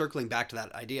 Like circling back to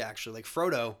that idea, actually, like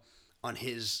Frodo on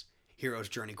his hero's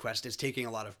journey quest is taking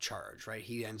a lot of charge, right?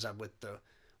 He ends up with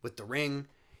the ring,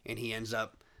 and he ends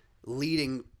up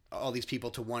leading all these people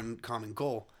to one common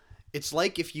goal. It's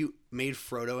like if you made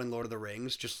Frodo in Lord of the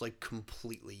Rings just like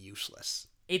completely useless.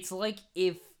 It's like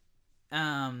if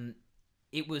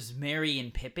it was Merry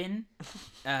and Pippin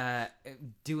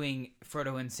doing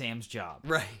Frodo and Sam's job.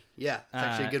 Right. Yeah. It's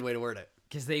actually a good way to word it.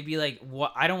 Because they'd be like,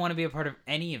 "What? I don't want to be a part of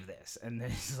any of this," and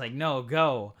it's like, "No,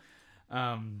 go."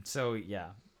 So yeah,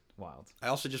 wild. I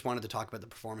also just wanted to talk about the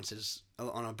performances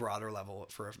on a broader level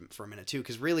for a minute too,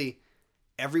 because really,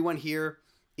 everyone here,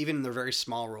 even in their very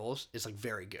small roles, is like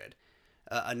very good.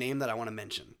 A name that I want to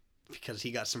mention because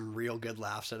he got some real good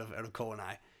laughs out of Cole and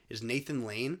I is Nathan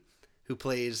Lane, who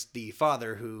plays the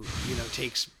father who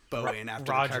takes Beau in after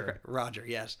Roger. Roger,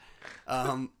 yes.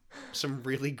 Some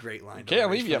really great lines.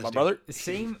 Can't leave yet, my brother.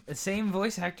 Same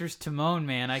voice actor's Timon,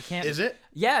 man. I can't. Is it?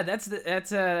 Yeah, that's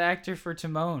an actor for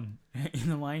Timon in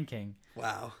The Lion King.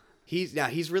 Wow.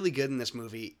 He's really good in this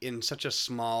movie in such a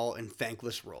small and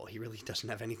thankless role. He really doesn't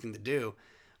have anything to do,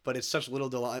 but it's such little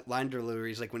line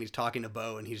deliveries, like when he's talking to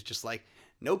Beau and he's just like,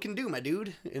 "No can do, my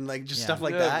dude," and like just stuff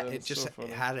like that. It just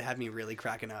had me really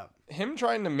cracking up. Him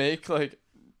trying to make like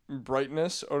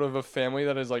brightness out of a family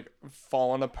that is like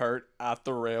falling apart at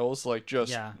the rails, like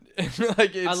just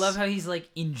like it's... I love how he's like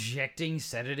injecting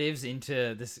sedatives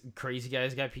into this crazy guy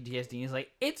who's got PTSD. He's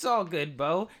like, "It's all good,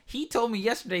 Beau. He told me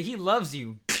yesterday he loves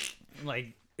you."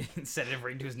 Like sedative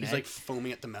right into his neck. He's like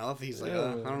foaming at the mouth. He's like, I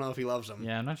don't know if he loves him.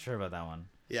 Yeah, I'm not sure about that one.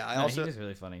 Yeah, he was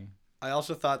really funny. I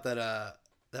also thought that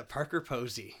that Parker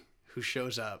Posey, who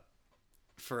shows up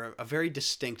for a very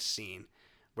distinct scene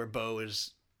where Beau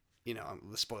is, the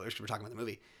spoilers because we're talking about the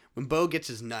movie, when Beau gets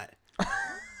his nut,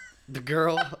 the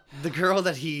girl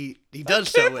that he does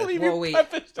so with. Whoa, wait,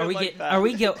 are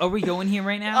we going here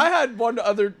right now? I had one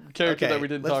other character that we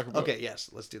didn't talk about. Okay, yes,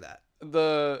 let's do that.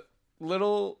 The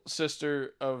little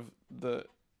sister of the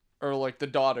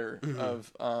daughter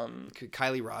of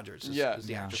Kylie Rogers. Is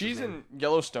the actress. She's in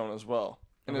Yellowstone as well,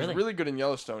 and is really good in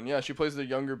Yellowstone. Yeah, she plays the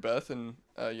younger Beth in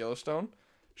Yellowstone.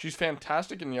 She's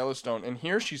fantastic in Yellowstone, and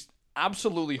here she's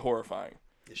absolutely horrifying.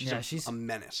 She's a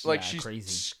menace. Like she's crazy.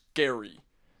 Scary.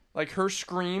 Like her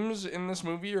screams in this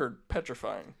movie are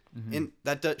petrifying. Mm-hmm.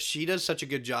 And she does such a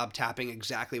good job tapping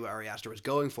exactly what Ari Aster was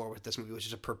going for with this movie, which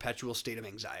is a perpetual state of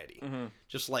anxiety. Mm-hmm.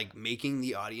 Just like making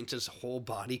the audience's whole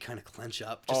body kind of clench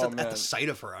up just at the sight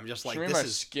of her. I'm just like, this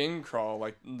is skin crawl.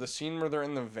 Like the scene where they're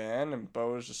in the van and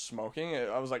Beau is just smoking.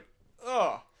 I was like,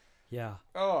 ugh. Yeah.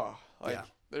 Oh,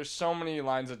 there's so many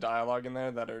lines of dialogue in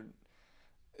there that are,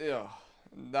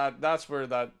 that's where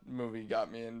that movie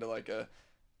got me into like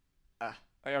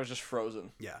I was just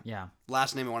frozen. Yeah.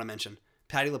 Last name I want to mention,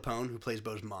 Patti LuPone, who plays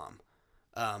Beau's mom.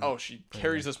 She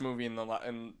carries this movie in the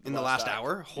last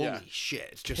hour. Holy shit!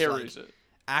 It's just carries like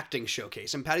acting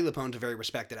showcase. And Patti LuPone's a very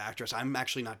respected actress. I'm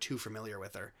actually not too familiar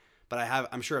with her, but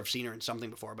I'm sure I've seen her in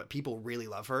something before. But people really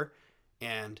love her,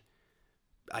 and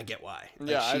I get why.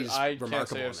 She's I remarkable can't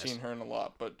say I've seen her in a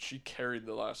lot, but she carried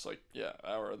the last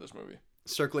hour of this movie.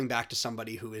 Circling back to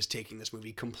somebody who is taking this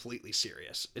movie completely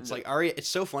serious. It's like Ari. It's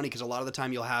so funny because a lot of the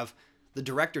time you'll have the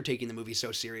director taking the movie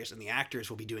so serious, and the actors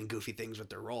will be doing goofy things with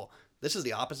their role. This is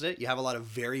the opposite. You have a lot of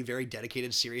very, very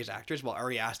dedicated, serious actors, while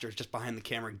Ari Aster is just behind the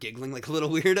camera giggling like a little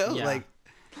weirdo. Yeah. Like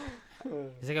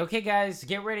he's like, "Okay, guys,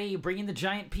 get ready. Bring in the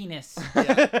giant penis.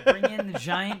 Bring in the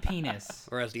giant penis."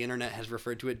 Or as the internet has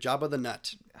referred to it, Jabba the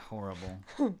Nut. Horrible.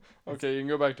 Okay, you can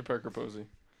go back to Parker Posey.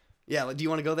 Yeah, do you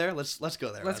want to go there? Let's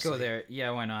go there. Let's go there.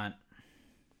 Yeah, why not?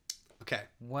 Okay.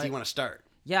 Do you want to start?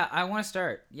 Yeah, I want to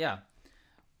start. Yeah.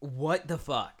 What the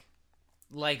fuck?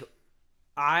 Like,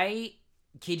 I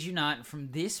kid you not, from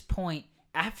this point,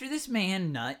 after this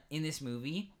man nut in this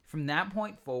movie, from that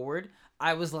point forward,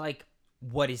 I was like,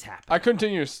 what is happening? I couldn't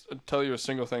tell you a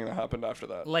single thing that happened after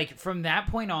that. Like, from that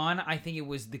point on, I think it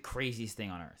was the craziest thing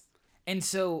on earth. And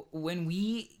so when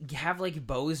we have like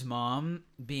Beau's mom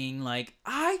being like,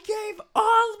 "I gave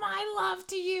all my love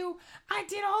to you. I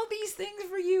did all these things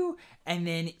for you." And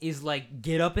then is like,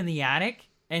 "Get up in the attic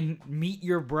and meet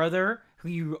your brother who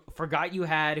you forgot you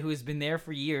had, who has been there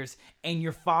for years, and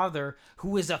your father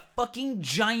who is a fucking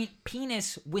giant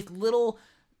penis with little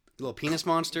penis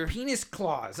monster. Penis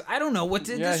claws." I don't know what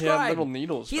to describe. He had little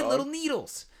needles. He had little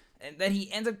needles. And then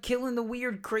he ends up killing the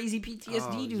weird, crazy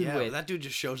PTSD dude with. That dude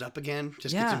just shows up again.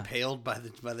 Just gets impaled by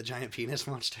the giant penis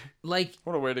monster. Like,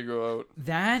 what a way to go out.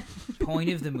 That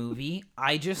point of the movie,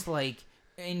 I just like,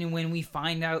 and when we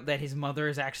find out that his mother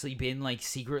has actually been like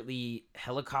secretly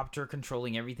helicopter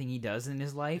controlling everything he does in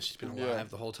his life. She's been alive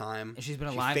the whole time. She's been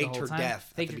alive the whole time. Faked her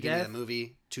death at the beginning of the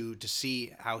movie to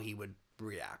see how he would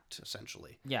react,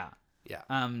 essentially. Yeah. Yeah.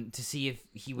 To see if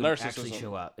he would actually Narcissism.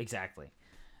 show up. Exactly.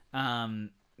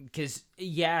 Because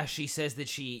she says that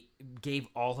she gave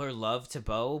all her love to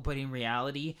Beau, but in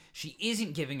reality, she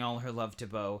isn't giving all her love to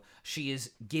Beau. She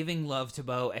is giving love to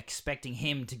Beau, expecting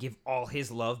him to give all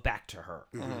his love back to her.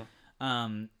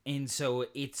 And so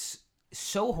it's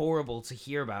so horrible to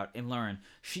hear about and learn.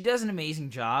 She does an amazing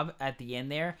job at the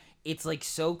end there. It's like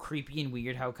so creepy and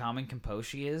weird how calm and composed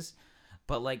she is,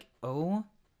 but like, oh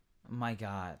my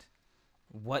god,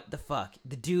 what the fuck?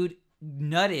 The dude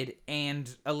nutted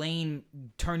and Elaine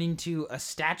turned into a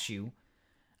statue.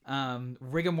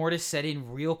 Rigor mortis set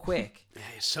in real quick. Yeah,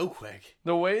 it's so quick.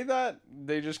 The way that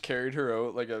they just carried her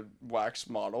out like a wax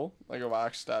model, like a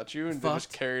wax statue, and they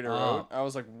just carried her out, I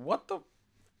was like, what the?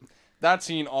 That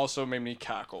scene also made me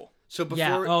cackle. So before,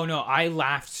 Yeah. Oh no, I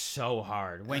laughed so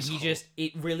hard when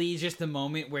it really is just the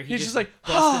moment where he's just like,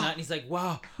 busts the nut and he's like,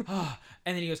 wow,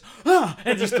 and then he goes,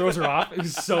 and just throws her off. It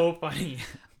was so funny.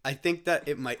 I think that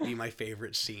it might be my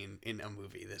favorite scene in a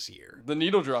movie this year. The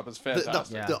needle drop is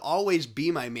fantastic. The always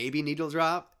be my maybe needle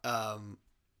drop,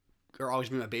 or always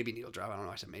be my baby needle drop. I don't know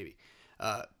why I said maybe.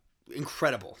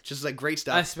 Incredible. Just like great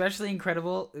stuff. Especially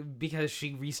incredible because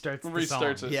she restarts the song.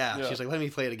 It. Yeah, she's like, let me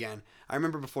play it again. I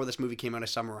remember before this movie came out, I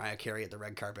saw Mariah Carey at the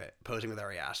red carpet posing with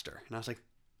Aster. And I was like,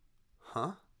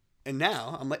 huh? And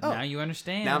now I'm like, oh. Now you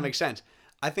understand. Now it makes sense.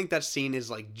 I think that scene is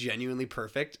like genuinely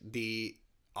perfect. The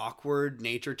awkward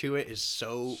nature to it is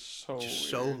so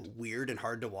weird and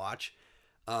hard to watch.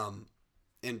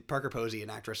 And Parker Posey, an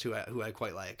actress who I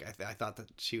quite like, I thought that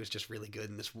she was just really good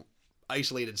in this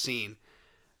isolated scene.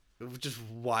 It was just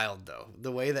wild though.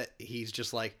 The way that he's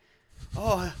just like,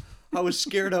 oh, I was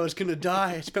scared I was going to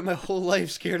die. I spent my whole life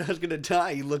scared I was going to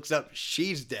die. He looks up,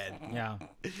 she's dead. Yeah.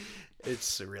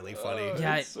 It's really funny.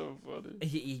 Yeah, it's so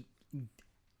funny.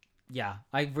 Yeah,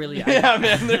 I really... yeah,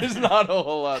 man, there's not a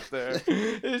whole lot there.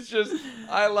 It's just,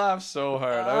 I laughed so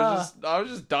hard. I was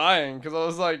just dying because I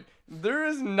was like, there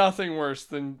is nothing worse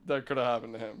than that could have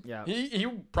happened to him. Yeah. He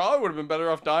probably would have been better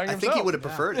off dying I himself. think he would have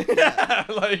preferred it. Yeah,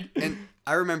 like... And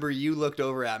I remember you looked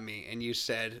over at me and you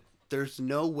said, there's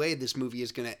no way this movie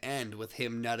is going to end with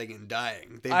him nutting and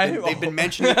dying. They've been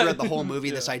mentioning throughout the whole movie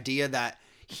this idea that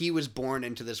he was born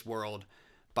into this world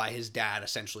by his dad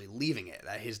essentially leaving it.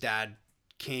 That his dad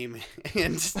came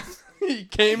and... he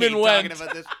came and went. Talking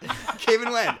about this. Came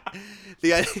and went.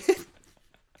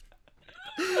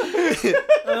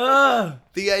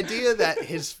 The idea that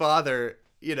his father,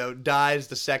 dies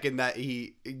the second that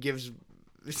he gives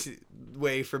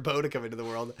way for Beau to come into the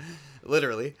world,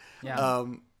 literally,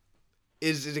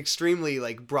 is extremely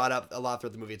brought up a lot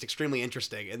throughout the movie. It's extremely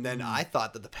interesting. And then I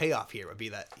thought that the payoff here would be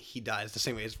that he dies the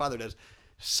same way his father does.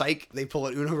 Psych, they pull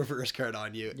an Uno reverse card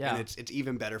on you, and it's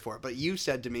even better for it. But you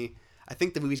said to me, I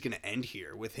think the movie's going to end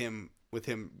here with him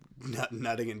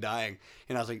nutting and dying.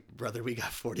 And I was like, brother, we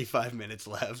got 45 minutes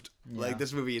left. Yeah.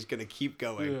 This movie is going to keep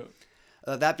going.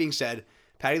 Yeah. That being said,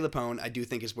 Patti LuPone, I do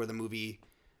think is where the movie...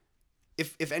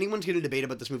 If anyone's going to debate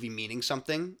about this movie meaning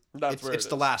something, it's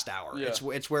the last hour. Yeah.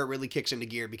 It's where it really kicks into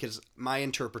gear, because my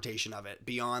interpretation of it,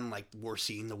 beyond we're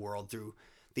seeing the world through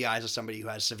the eyes of somebody who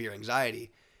has severe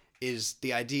anxiety, is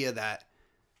the idea that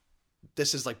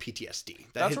this is like PTSD.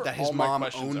 That his mom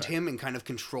owned him and kind of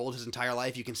controlled his entire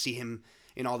life. You can see him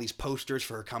in all these posters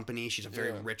for her company. She's a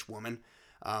very rich woman.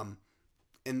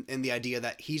 And the idea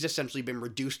that he's essentially been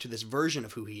reduced to this version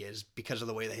of who he is because of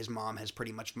the way that his mom has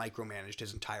pretty much micromanaged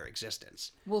his entire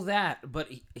existence. Well, but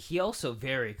he also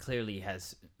very clearly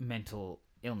has mental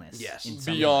illness. Yes.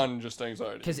 Beyond just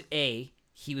anxiety. Because A,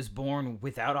 he was born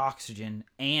without oxygen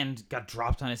and got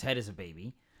dropped on his head as a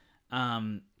baby.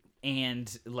 And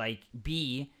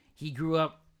B, he grew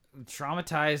up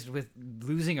traumatized with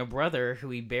losing a brother who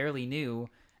he barely knew.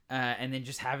 And then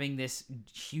just having this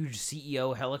huge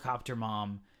CEO helicopter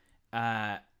mom,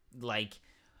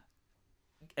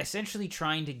 essentially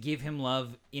trying to give him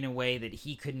love in a way that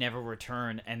he could never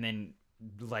return, and then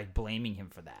blaming him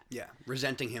for that. Yeah,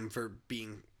 resenting him for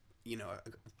being, a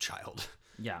child.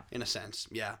 Yeah, in a sense.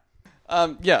 Yeah.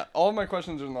 All of my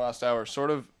questions are in the last hour.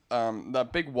 Sort of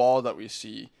that big wall that we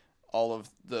see, all of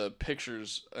the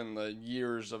pictures and the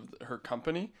years of her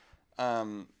company,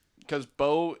 because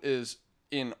Beau is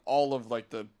in all of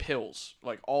the pills,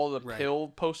 all of the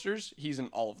pill posters, he's in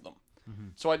all of them. Mm-hmm.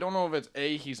 So I don't know if it's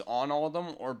A, he's on all of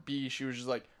them, or B, she was just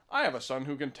like, I have a son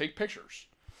who can take pictures.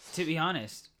 To be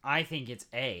honest, I think it's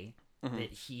A, that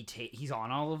he's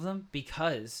on all of them,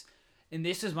 because, and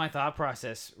this is my thought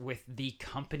process with the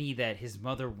company that his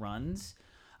mother runs,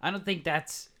 I don't think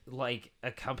that's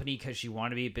a company because she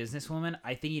wanted to be a businesswoman.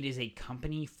 I think it is a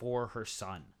company for her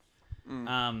son.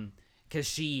 Because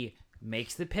she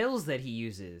makes the pills that he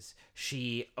uses.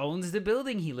 She owns the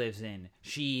building he lives in.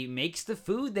 She makes the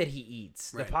food that he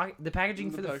eats. Right. The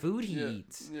packaging for the food he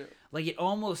eats. Yeah. Like, it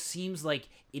almost seems like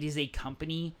it is a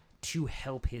company to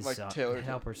help his Like son, tailored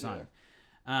help her him,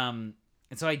 son.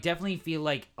 And so I definitely feel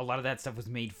like a lot of that stuff was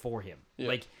made for him. Yeah.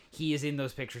 Like, he is in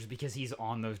those pictures because he's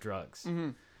on those drugs. Mm-hmm.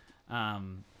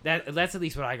 That's at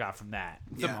least what I got from that.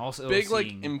 Yeah. From also Big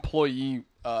seeing, like employee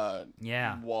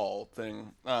yeah. wall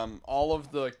thing. All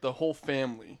of the whole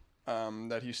family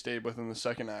that he stayed with in the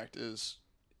second act is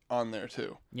on there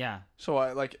too. Yeah. So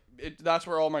I like it. That's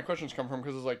where all my questions come from,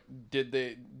 because it's like,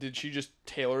 did she just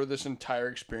tailor this entire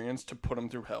experience to put him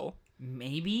through hell?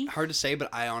 Maybe. Hard to say, but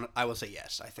I will say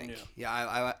yes. I think. Yeah.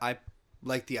 I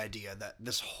like the idea that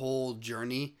this whole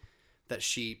journey that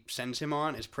she sends him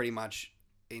on is pretty much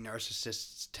a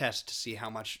narcissist's test to see how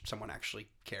much someone actually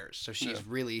cares. So she's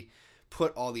really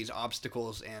put all these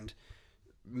obstacles and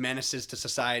menaces to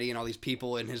society and all these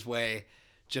people in his way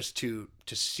just to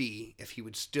see if he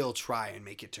would still try and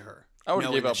make it to her. I would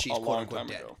have knowing gave that up she's a long quote-unquote time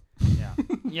dead. ago.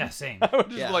 Yeah. Yeah, same. I would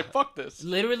just Yeah. be like, fuck this.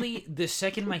 Literally, the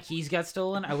second my keys got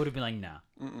stolen, I would have been like, nah.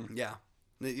 Yeah.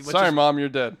 Which Sorry, is- Mom, you're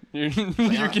dead. You can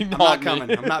I'm haunt not me.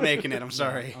 coming. I'm not making it. I'm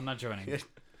sorry. I'm not joining.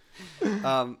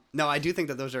 No, I do think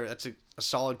that that's a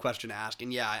solid question to ask.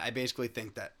 And yeah, I basically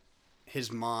think that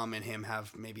his mom and him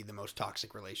have maybe the most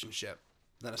toxic relationship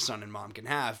that a son and mom can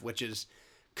have, which is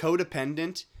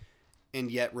codependent and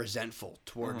yet resentful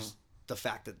towards the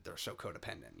fact that they're so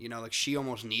codependent. You know, like she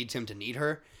almost needs him to need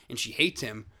her, and she hates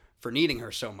him for needing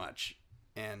her so much,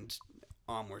 and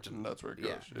onwards. And That's where it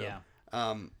goes. Yeah.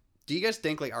 do you guys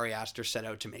think like Ari Aster set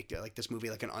out to make like this movie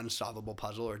like an unsolvable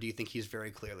puzzle, or do you think he's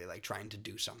very clearly like trying to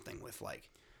do something with like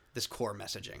this core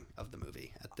messaging of the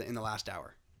movie in the last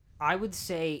hour? I would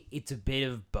say it's a bit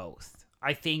of both.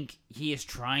 I think he is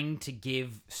trying to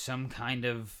give some kind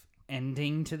of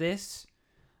ending to this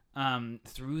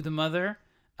through the mother,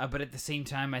 but at the same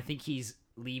time, I think he's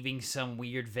leaving some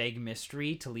weird, vague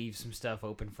mystery to leave some stuff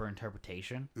open for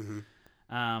interpretation.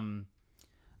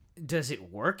 Does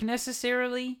it work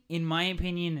necessarily? In my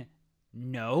opinion,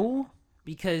 no,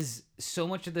 because so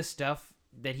much of the stuff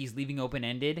that he's leaving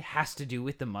open-ended has to do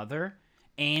with the mother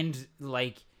and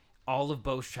like all of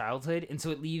Beau's childhood, and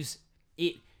so it leaves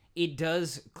it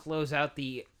does close out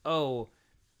the, oh,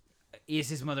 is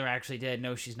his mother actually dead?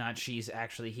 No, she's not. She's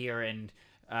actually here, and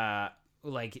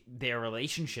like their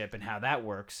relationship and how that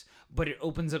works. But it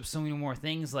opens up so many more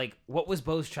things, like what was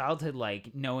Beau's childhood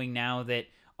like, knowing now that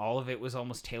all of it was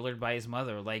almost tailored by his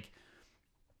mother. Like,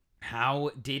 how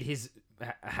did his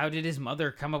mother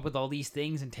come up with all these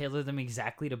things and tailor them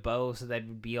exactly to Beau so that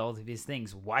would be all of his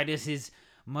things? Why does his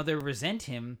mother resent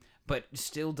him but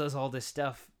still does all this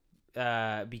stuff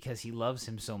because he loves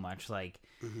him so much? Like,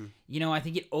 you know, I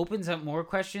think it opens up more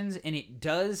questions, and it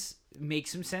does make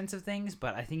some sense of things,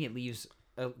 but I think it leaves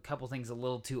a couple things a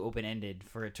little too open-ended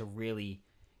for it to really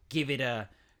give it a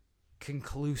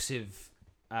conclusive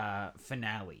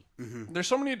finale. There's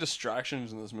so many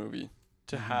distractions in this movie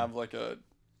to have like a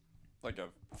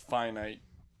finite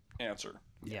answer.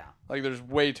 Yeah. Like there's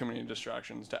way too many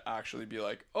distractions to actually be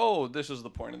like, oh, this is the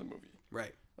point of the movie.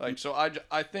 Right. Like, so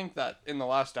I think that in the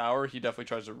last hour he definitely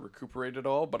tries to recuperate it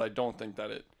all, but I don't think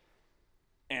that it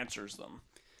answers them.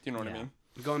 Do you know what I mean?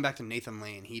 Going back to Nathan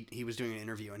Lane, he was doing an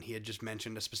interview, and he had just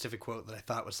mentioned a specific quote that I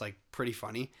thought was like pretty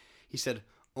funny. He said,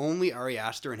 "Only Ari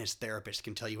Aster and his therapist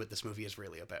can tell you what this movie is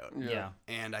really about." Yeah.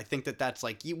 And I think that that's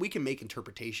like, we can make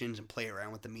interpretations and play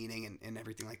around with the meaning and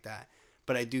everything like that.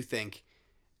 But I do think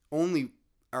only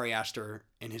Ari Aster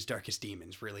and his darkest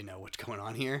demons really know what's going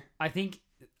on here. I think,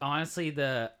 honestly,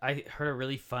 I heard a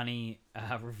really funny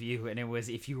review, and it was,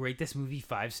 if you rate this movie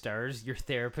 5 stars, your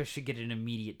therapist should get an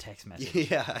immediate text message.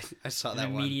 Yeah, I saw that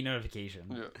an one. immediate notification.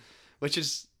 Yeah. Which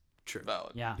is true.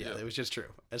 Valid. Yeah. Yeah, it was just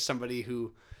true. As somebody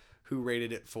who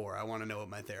rated it 4, I want to know what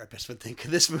my therapist would think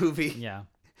of this movie. Yeah.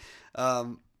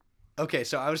 Okay,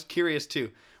 so I was curious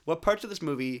too. What parts of this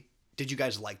movie did you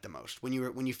guys like the most? When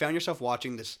you found yourself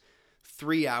watching this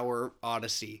 3-hour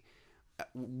odyssey,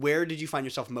 where did you find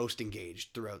yourself most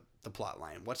engaged throughout the plot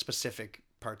line? What specific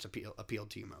parts appealed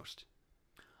to you most?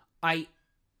 I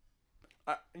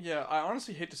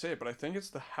honestly hate to say it, but I think it's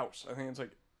the house. I think it's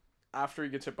like after he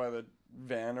gets hit by the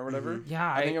van or whatever.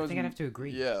 Yeah, I think I'd have to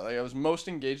agree. Yeah, like I was most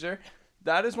engaged there.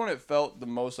 That is when it felt the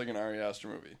most like an Ari Aster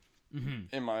movie,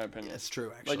 in my opinion. That's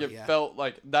true, actually. Like it felt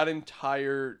like that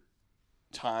entire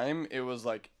time. It was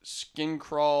like skin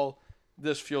crawl.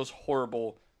 This feels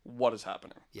horrible. What is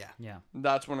happening? Yeah. Yeah.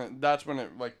 That's when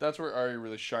it like that's where Ari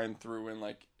really shined through in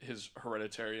like his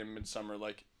Hereditary and Midsummer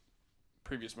like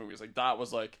previous movies. Like that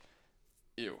was like,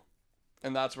 ew,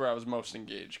 and that's where I was most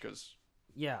engaged because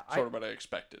sort of what I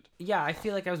expected. Yeah, I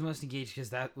feel like I was most engaged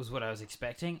because that was what I was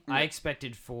expecting. Yeah. I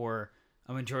expected for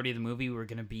a majority of the movie we were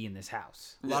going to be in this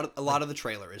house. A lot of the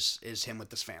trailer is him with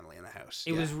this family in the house.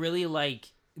 It was really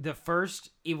like the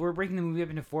first. If we're breaking the movie up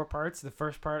into 4 parts. The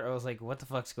first part, I was like, "What the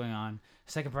fuck's going on?"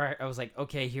 Second part, I was like,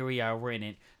 "Okay, here we are, we're in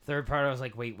it." Third part, I was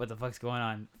like, "Wait, what the fuck's going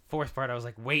on?" Fourth part, I was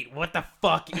like, "Wait, what the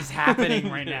fuck is happening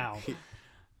right now?"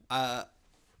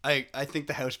 I think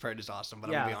the house part is awesome,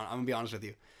 but I'm gonna be honest with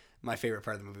you. My favorite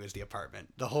part of the movie was the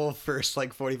apartment. The whole first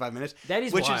 45 minutes. That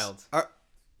is wild.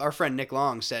 Our friend Nick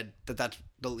Long said that's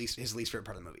his least favorite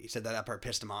part of the movie. He said that part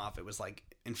pissed him off. It was like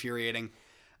infuriating.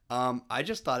 I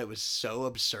just thought it was so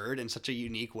absurd in such a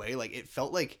unique way. Like it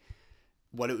felt like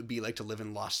what it would be like to live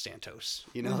in Los Santos.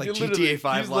 You know, like GTA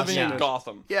 5 Los Santos. In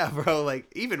Gotham. Yeah, bro.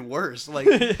 Like even worse. Like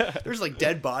there's like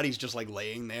dead bodies just like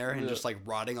laying there and just like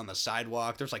rotting on the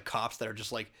sidewalk. There's like cops that are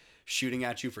just like shooting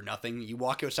at you for nothing. You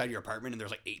walk outside your apartment and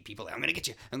there's like 8 people. I'm gonna get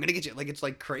you. Like it's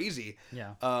like crazy.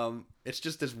 Yeah. It's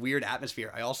just this weird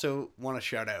atmosphere. I also want to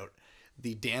shout out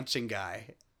the dancing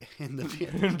guy in the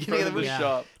beginning of the movie.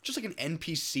 Shop. Just like an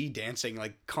NPC dancing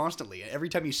like constantly. Every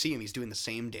time you see him, he's doing the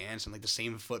same dance and like the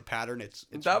same foot pattern. That's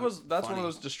funny. One of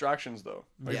those distractions though.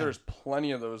 Like there's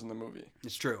plenty of those in the movie.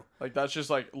 It's true. Like that's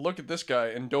just like look at this guy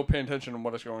and don't pay attention to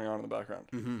what is going on in the background.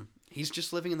 Mm-hmm. He's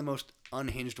just living in the most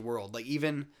unhinged world. Like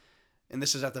even. And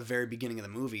this is at the very beginning of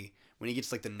the movie when he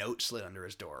gets like the note slid under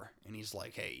his door and he's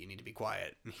like, "Hey, you need to be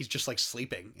quiet." And he's just like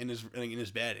sleeping in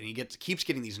his bed and he keeps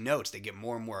getting these notes. They get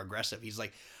more and more aggressive. He's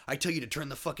like, "I tell you to turn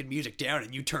the fucking music down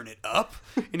and you turn it up."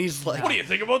 And he's like, "What do you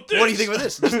think about this? What do you think about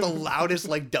this?" Just the loudest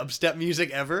like dubstep music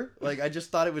ever. Like I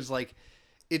just thought it was like,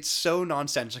 it's so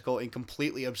nonsensical and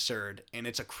completely absurd. And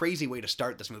it's a crazy way to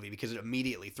start this movie because it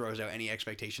immediately throws out any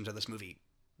expectations of this movie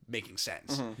making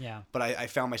sense. Mm-hmm. Yeah. But I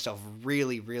found myself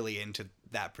really, really into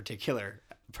that particular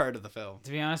part of the film.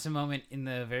 To be honest, a moment in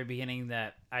the very beginning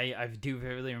that I do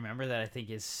vividly remember that I think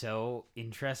is so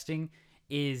interesting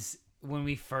is when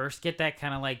we first get that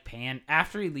kind of like pan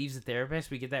after he leaves the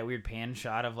therapist, we get that weird pan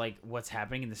shot of like what's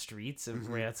happening in the streets of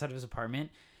right outside of his apartment.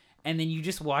 And then you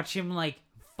just watch him like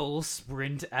full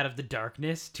sprint out of the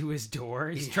darkness to his door.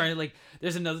 He's trying to like,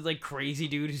 there's another like crazy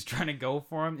dude who's trying to go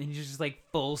for him and he's just like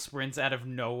full sprints out of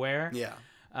nowhere. Yeah.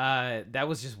 That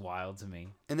was just wild to me.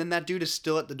 And then that dude is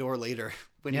still at the door later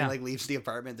when he like leaves the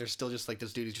apartment. There's still just like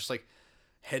this dude who's just like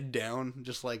head down,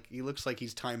 just like he looks like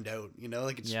he's timed out, you know,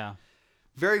 like it's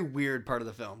very weird part of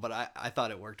the film, but I thought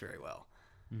it worked very well.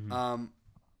 Mm-hmm.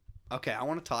 Okay. I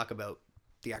want to talk about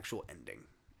the actual ending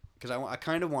because I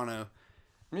kind of want to,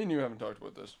 me and you haven't talked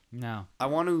about this. No. I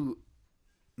want to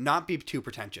not be too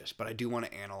pretentious, but I do want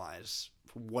to analyze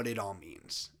what it all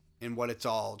means and what it's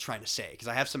all trying to say. Because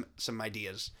I have some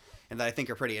ideas and that I think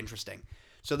are pretty interesting.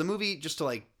 So the movie, just to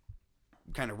like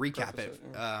kind of recap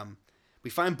we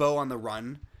find Beau on the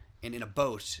run and in a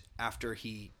boat after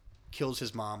he kills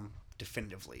his mom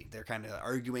definitively. They're kind of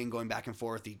arguing, going back and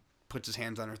forth. He puts his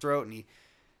hands on her throat and he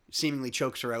seemingly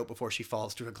chokes her out before she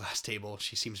falls through a glass table.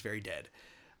 She seems very dead.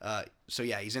 So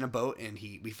yeah, he's in a boat and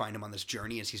we find him on this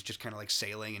journey as he's just kind of like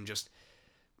sailing and just,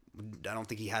 I don't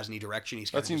think he has any direction.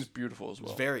 That seems beautiful as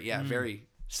well. It's very, very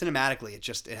cinematically.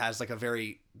 It has like a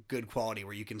very good quality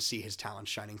where you can see his talent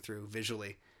shining through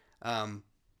visually.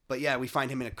 But yeah, we find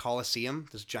him in a coliseum,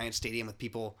 this giant stadium with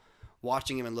people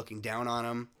watching him and looking down on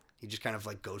him. He just kind of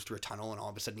like goes through a tunnel and all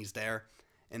of a sudden he's there.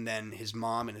 And then his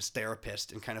mom and his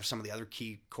therapist and kind of some of the other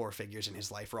key core figures in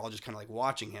his life are all just kind of like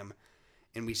watching him.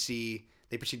 And we see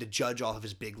they proceed to judge all of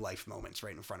his big life moments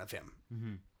right in front of him.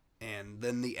 Mm-hmm. And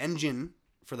then the engine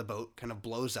for the boat kind of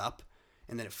blows up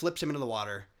and then it flips him into the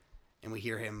water and we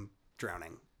hear him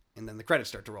drowning. And then the credits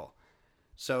start to roll.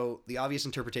 So the obvious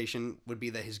interpretation would be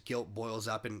that his guilt boils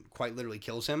up and quite literally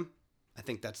kills him. I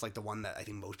think that's like the one that I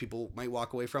think most people might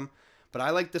walk away from. But I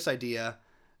like this idea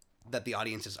that the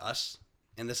audience is us.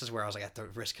 And this is where I was like at the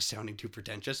risk of sounding too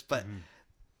pretentious. But,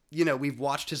 you know, we've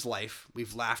watched his life.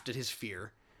 We've laughed at his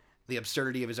fear, the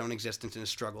absurdity of his own existence and his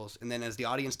struggles. And then as the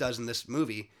audience does in this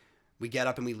movie, we get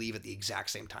up and we leave at the exact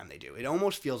same time they do. It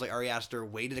almost feels like Ari Aster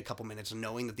waited a couple minutes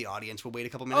knowing that the audience would wait a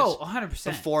couple minutes 100%.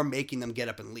 Before making them get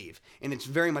up and leave. And it's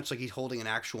very much like he's holding an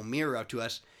actual mirror up to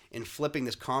us and flipping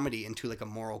this comedy into like a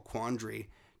moral quandary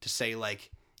to say like,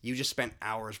 you just spent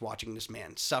hours watching this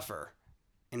man suffer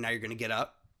and now you're going to get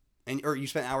up. Or you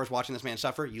spent hours watching this man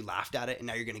suffer, you laughed at it, and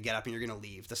now you're going to get up and you're going to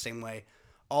leave the same way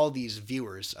all these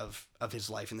viewers of his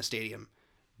life in the stadium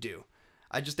do.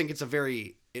 I just think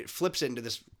it flips it into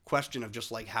this question of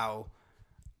just like how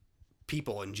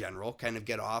people in general kind of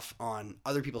get off on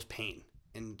other people's pain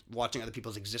and watching other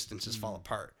people's existences fall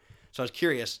apart. So I was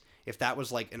curious if that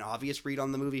was like an obvious read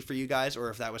on the movie for you guys, or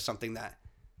if that was something that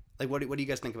Like, what do you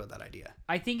guys think about that idea?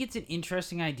 I think it's an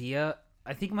interesting idea.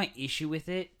 I think my issue with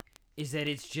it is that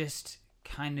it's just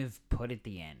kind of put at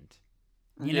the end.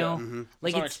 You know? Mm-hmm.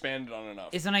 Like it's not expanded on enough.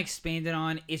 It's not expanded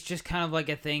on. It's just kind of like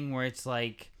a thing where it's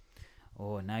like,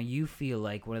 oh, now you feel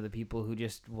like one of the people who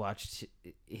just watched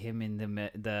him in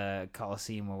the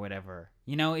Coliseum or whatever.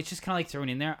 You know, it's just kind of like thrown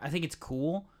in there. I think it's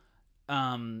cool,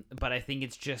 but I think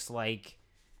it's just like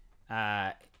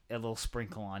a little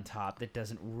sprinkle on top that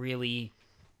doesn't really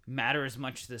matter as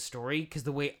much to the story. Because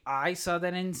the way I saw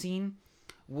that end scene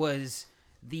was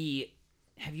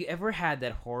have you ever had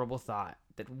that horrible thought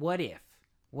that what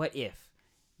if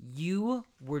you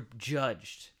were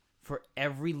judged for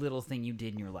every little thing you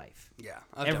did in your life? Yeah.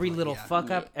 Every little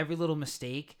fuck up, every little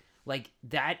mistake. Like,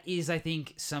 that is, I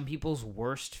think, some people's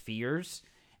worst fears.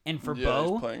 And for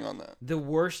Beau, he's playing on that. The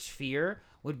worst fear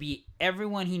would be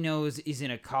everyone he knows is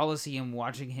in a coliseum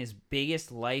watching his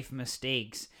biggest life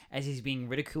mistakes as he's being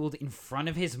ridiculed in front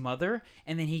of his mother,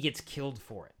 and then he gets killed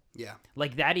for it. Yeah.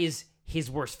 Like, that is his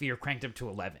worst fear cranked up to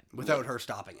 11. Without her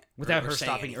stopping it. Without her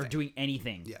stopping or doing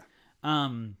anything. Yeah.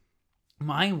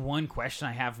 My one question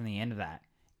I have from the end of that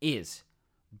is,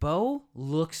 Beau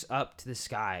looks up to the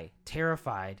sky,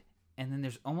 terrified, and then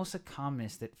there's almost a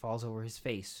calmness that falls over his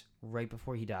face right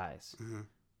before he dies. Mm-hmm.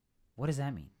 What does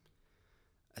that mean?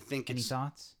 I think Any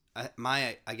thoughts?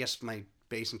 I guess my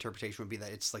base interpretation would be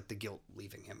that it's like the guilt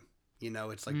leaving him. You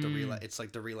know, it's like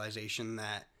the realization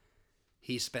that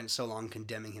he spent so long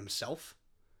condemning himself,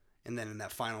 and then in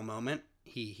that final moment,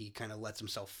 he kind of lets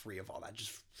himself free of all that,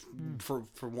 just for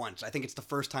once. I think it's the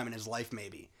first time in his life,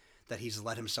 maybe, that he's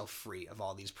let himself free of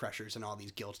all these pressures and all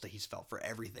these guilts that he's felt for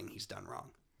everything he's done wrong.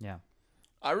 Yeah.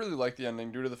 I really like the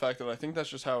ending due to the fact that I think that's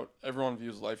just how everyone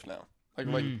views life now.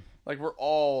 Like we're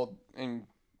all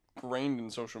ingrained in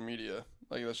social media.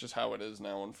 Like, that's just how it is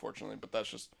now, unfortunately. But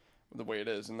that's just the way it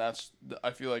is, and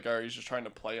I feel like Ari's just trying to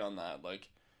play on that. Like,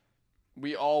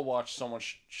 we all watch so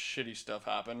much shitty stuff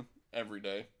happen every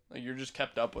day. Like, you're just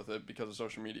kept up with it because of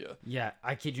social media. Yeah,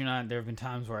 I kid you not, there have been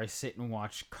times where I sit and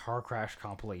watch car crash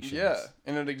compilations. Yeah,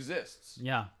 and it exists.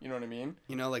 Yeah. You know what I mean?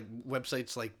 You know, like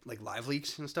websites like Live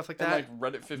Leaks and stuff like And that. like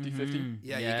Reddit 50/50.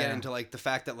 Yeah, you get into like the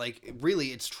fact that like really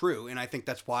it's true, and I think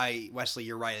that's why, Wesley,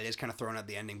 you're right, it is kind of thrown at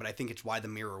the ending, but I think it's why the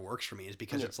mirror works for me is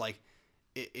because it's like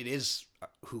it is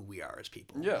who we are as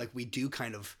people. Yeah. Like, we do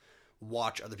kind of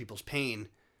watch other people's pain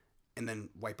and then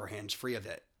wipe our hands free of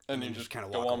it. And then just kind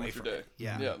of go walk on away with your from day. it.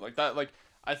 Yeah. Yeah, like that. Like,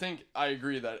 I think I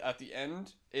agree that at the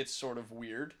end, it's sort of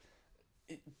weird.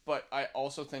 But I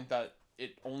also think that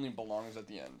it only belongs at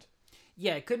the end.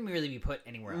 Yeah, it couldn't really be put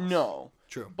anywhere else. No.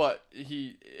 True. But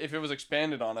if it was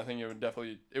expanded on, I think it would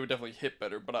definitely hit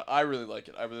better. But I really like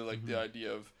it. I really like the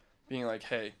idea of being like,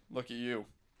 hey, look at you,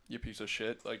 you piece of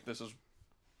shit. Like, this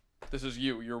is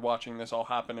you. You're watching this all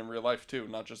happen in real life too,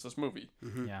 not just this movie.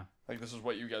 Mm-hmm. Yeah. Like, this is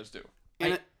what you guys do.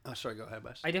 Sorry, go ahead,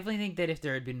 Wes. I definitely think that if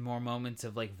there had been more moments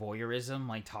of like voyeurism,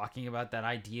 like talking about that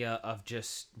idea of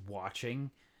just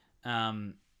watching,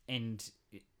 and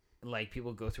like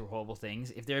people go through horrible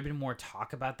things, if there had been more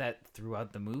talk about that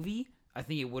throughout the movie, I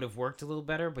think it would have worked a little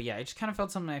better. But yeah, it just kind of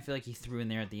felt something I feel like he threw in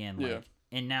there at the end. Like, Yeah.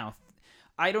 And now,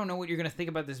 I don't know what you're gonna think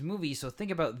about this movie, so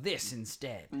think about this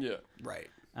instead. Yeah.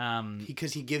 Right.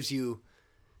 Because he gives you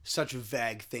such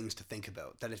vague things to think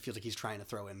about that it feels like he's trying to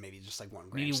throw in maybe just like one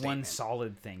grand maybe statement. one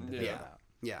solid thing to think about.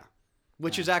 Yeah.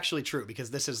 Which is actually true, because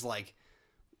this is like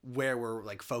where we're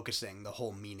like focusing the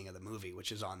whole meaning of the movie,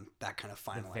 which is on that kind of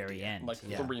final The very idea. end. Like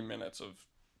yeah. 3 minutes of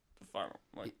the final.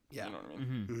 Like, Yeah. you know what I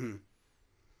mean?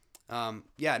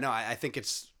 Mm-hmm. I think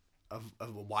it's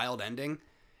a wild ending,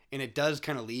 and it does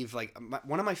kind of leave like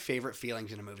one of my favorite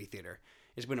feelings in a movie theater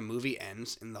is when a movie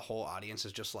ends and the whole audience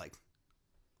is just like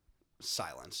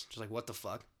silence, just like, what the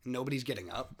fuck, nobody's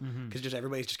getting up, because just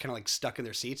everybody's just kind of like stuck in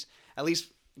their seats. At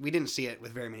least we didn't see it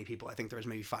with very many people. I think there was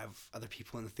maybe 5 other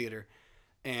people in the theater,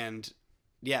 and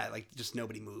yeah, like just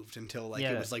nobody moved until like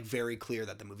it was like very clear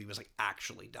that the movie was like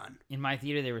actually done. In my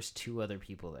theater, there was 2 other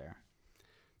people there.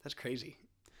 That's crazy.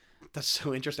 That's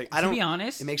so interesting. To be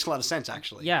honest, it makes a lot of sense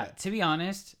actually. Yeah, to be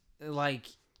honest, like,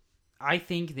 I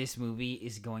think this movie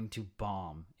is going to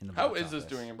bomb in the box office. How is this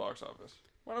doing in box office?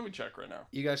 Why don't we check right now?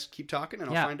 You guys keep talking and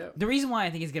I'll find out. The reason why I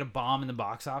think it's going to bomb in the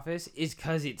box office is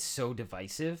because it's so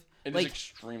divisive. It like, is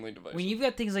extremely divisive. When you've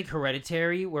got things like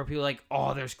Hereditary, where people are like,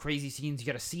 oh, there's crazy scenes, you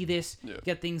got to see this. Yeah. You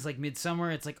got things like Midsummer,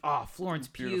 it's like, oh, Florence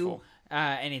Pugh, Beautiful.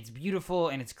 and it's beautiful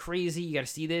and it's crazy, you got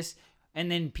to see this. And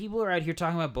then people are out here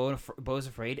talking about Beau's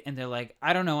Afraid, and they're like,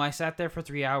 I don't know, I sat there for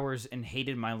 3 hours and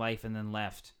hated my life and then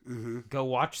left. Mm-hmm. Go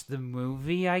watch the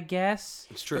movie, I guess.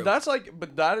 It's true.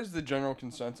 But that is the general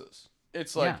consensus.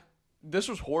 It's like, this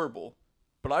was horrible,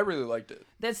 But I really liked it.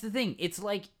 That's the thing. It's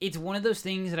like, it's one of those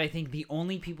things that I think the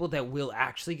only people that will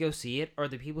actually go see it are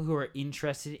the people who are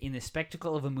interested in the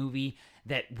spectacle of a movie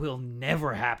that will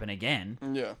never happen again.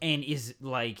 Yeah. And is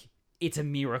like, it's a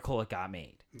miracle it got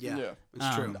made. Yeah.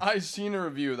 It's true. I seen a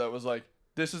review that was like,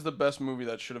 this is the best movie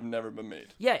that should have never been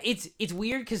made. Yeah, it's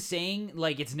weird because saying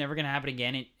like it's never gonna happen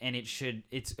again and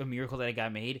it's a miracle that it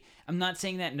got made. I'm not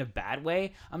saying that in a bad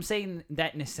way. I'm saying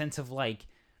that in a sense of like,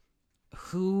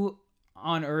 who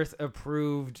on earth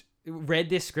read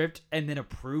this script and then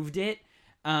approved it,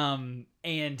 and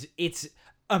it's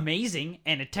amazing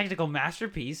and a technical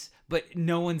masterpiece, but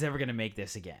no one's ever gonna make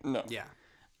this again. No. Yeah.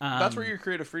 That's where your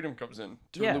creative freedom comes in.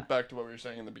 To Yeah. loop back to what we were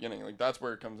saying in the beginning, like that's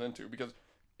where it comes into, because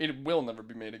it will never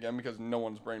be made again because no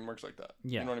one's brain works like that.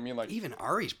 Yeah. You know what I mean? Like Even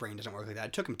Ari's brain doesn't work like that.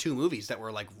 It took him 2 movies that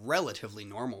were like relatively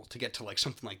normal to get to like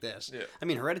something like this. Yeah. I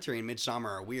mean, Hereditary and Midsommar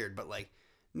are weird, but like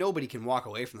nobody can walk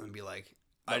away from them and be like,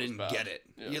 I That was didn't bad. get it.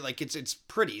 Yeah. Yeah, like it's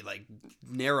pretty like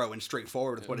narrow and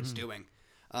straightforward with what it's doing.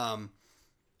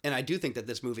 And I do think that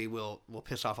this movie will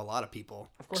piss off a lot of people,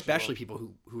 Of course it especially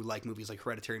people who like movies like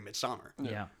Hereditary and Midsommar.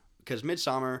 Yeah. Because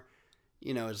Midsommar,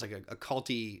 you know, is like a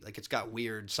culty, like it's got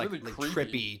weird, Really like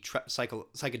creepy. trippy,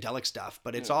 psychedelic stuff,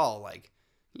 but it's all like,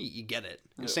 you get it.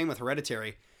 And same with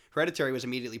Hereditary. Hereditary was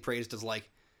immediately praised as like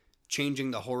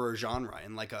changing the horror genre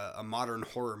and like a modern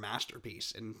horror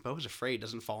masterpiece. And Beau is Afraid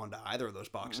doesn't fall into either of those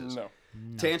boxes. no.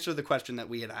 To answer the question that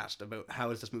we had asked about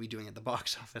how is this movie doing at the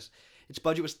box office, its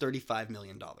budget was $35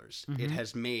 million. It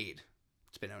has made,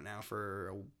 it's been out now for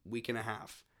a week and a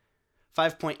half,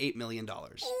 $5.8 million.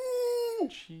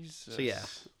 Jesus. So yeah,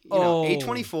 you know, Oh.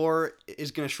 A24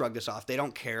 is gonna shrug this off. They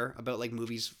don't care about like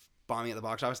movies bombing at the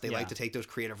box office. They Yeah. like to take those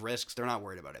creative risks. They're not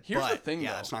worried about it. Here's the But, thing,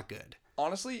 yeah, though. it's not good.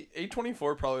 Honestly,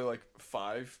 A24 probably like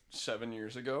 5-7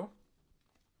 years ago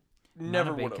Not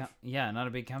never a big would have. not a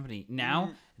big company.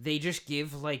 Now they just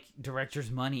give like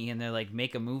directors money and they're like,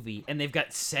 make a movie, and they've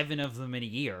got 7 of them in a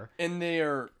year. And they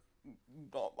are,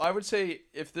 I would say,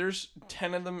 if there's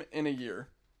 10 of them in a year,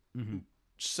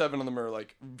 7 of them are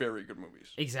like very good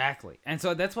movies. Exactly. And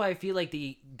so that's why I feel like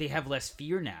they have less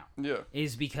fear now. Yeah.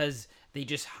 Is because they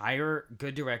just hire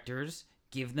good directors,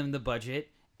 give them the budget,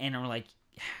 and are like,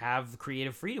 have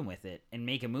creative freedom with it and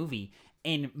make a movie.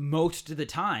 And most of the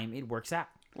time it works out.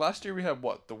 Last year we had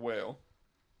what? The Whale.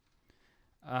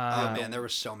 Oh man, there were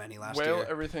so many last Whale, year.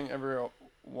 Everything, Everywhere at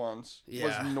Once. Yeah.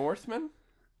 Was Northman?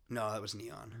 No, that was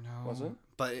Neon. Was it?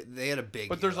 But they had a big.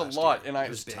 But year there's a last lot, year. and I It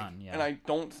was big. ton, yeah. and I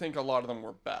don't think a lot of them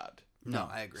were bad. No,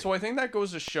 I agree. So I think that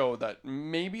goes to show that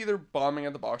maybe they're bombing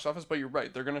at the box office, but you're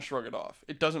right. They're going to shrug it off.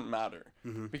 It doesn't matter.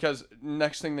 Because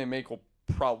next thing they make will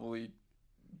probably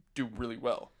do really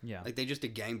well. Yeah. Like they just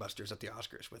did gangbusters at the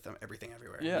Oscars with them, Everything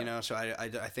Everywhere. Yeah. You know, so I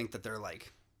think that they're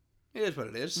like, it is what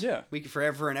it is. Yeah. We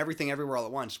forever and Everything Everywhere all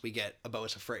at once. We get A Beau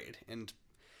is Afraid, and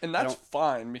And that's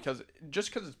fine, because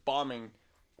just because it's bombing,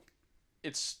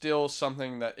 it's still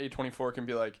something that A24 can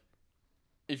be like,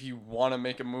 if you want to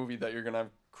make a movie that you're going to have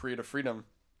creative freedom,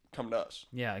 come to us.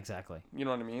 Yeah, exactly. You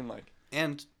know what I mean? Like,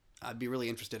 and I'd be really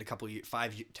interested a couple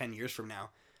 5-10 years from now.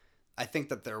 I think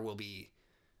that there will be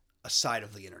a side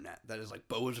of the internet that is like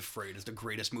Beau is Afraid is the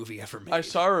greatest movie ever made. I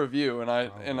saw a review, and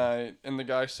the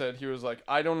guy said, he was like,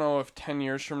 I don't know if 10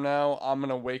 years from now I'm going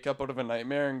to wake up out of a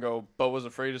nightmare and go, Beau was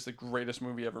Afraid is the greatest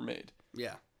movie ever made.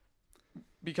 Yeah.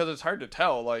 Because it's hard to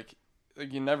tell. Like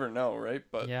you never know, right?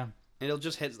 But Yeah. It'll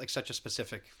just hit like such a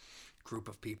specific group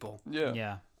of people. yeah.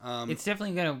 Yeah. Um, It's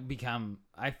definitely gonna become.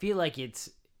 I feel like it's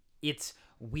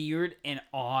weird and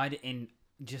odd and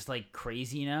just like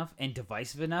crazy enough and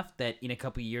divisive enough that in a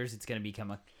couple of years it's gonna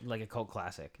become a cult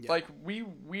classic. Yeah. Like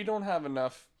we don't have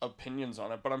enough opinions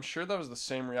on it, but I'm sure that was the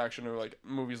same reaction to like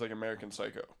movies like American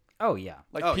Psycho. Oh yeah.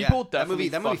 Like Oh, yeah. people That definitely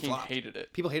movie fucking flopped. hated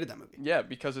it. people hated that movie. Yeah,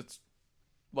 because it's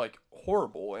like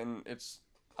horrible in its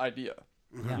idea.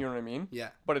 Yeah. You know what I mean? Yeah.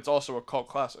 But it's also a cult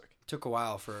classic. Took a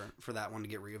while for that one to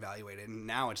get reevaluated, and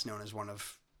now it's known as one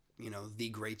of, you know, the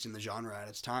greats in the genre at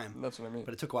its time. That's what I mean.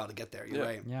 But it took a while to get there. You're Yeah.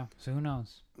 right. Yeah. So who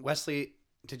knows? Wesley,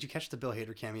 did you catch the Bill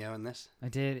Hader cameo in this? I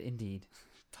did indeed.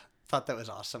 Thought that was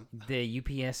awesome. The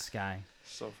UPS guy,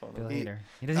 So funny. Bill He- Hader.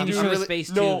 He doesn't I'm even show his really- face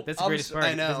too. No, That's the I'm greatest s- part. I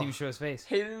He doesn't know. even show his face.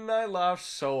 Hayden and I laughed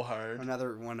so hard.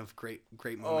 Another one of great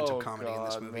moments Oh, of comedy in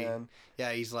this God, movie. man.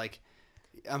 Yeah, he's like,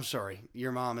 I'm sorry,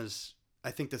 your mom is. I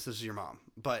think this is your mom,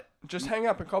 but Just hang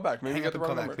up and call back. Maybe hang you up got and the call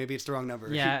wrong back. number. Maybe it's the wrong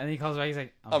number. Yeah, and he calls back. He's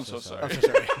like, I'm so sorry. I'm so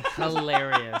sorry.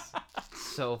 Hilarious.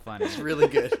 So funny. It's really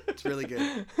good. It's really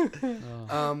good.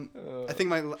 Oh. I think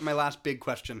my last big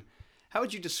question: how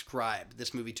would you describe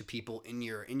this movie to people in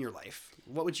your life?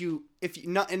 What would you, if you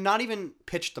not even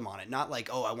pitch them on it? Not like,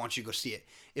 oh, I want you to go see it.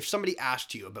 If somebody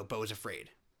asked you about Beau is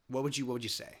Afraid, What would you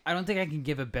say? I don't think I can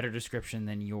give a better description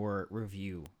than your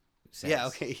review says. Yeah.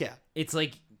 Okay. Yeah. It's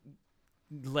like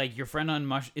your friend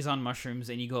is on mushrooms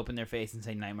and you go up in their face and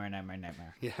say nightmare, nightmare,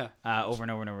 nightmare. Yeah. Over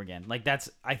and over and over again. Like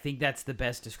I think that's the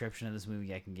best description of this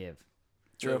movie I can give.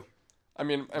 True. I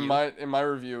mean, in my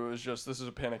review, it was just this is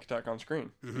a panic attack on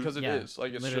screen because it is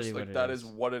like it's literally just like that is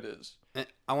what it is. And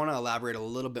I want to elaborate a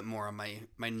little bit more on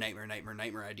my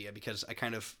nightmare idea because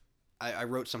I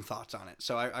wrote some thoughts on it.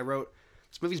 So I wrote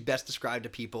this movie's best described to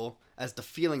people as the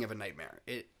feeling of a nightmare.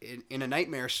 In a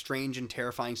nightmare, strange and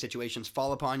terrifying situations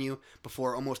fall upon you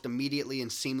before almost immediately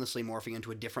and seamlessly morphing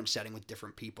into a different setting with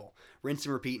different people. Rinse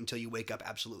and repeat until you wake up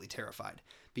absolutely terrified.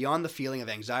 Beyond the feeling of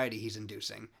anxiety he's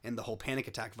inducing and the whole panic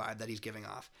attack vibe that he's giving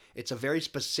off, it's a very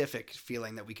specific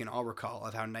feeling that we can all recall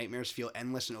of how nightmares feel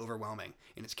endless and overwhelming,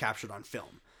 and it's captured on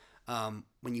film.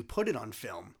 When you put it on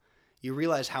film, you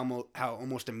realize how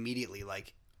almost immediately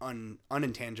like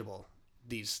unintangible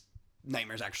these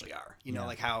nightmares actually are. You know,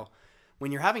 like how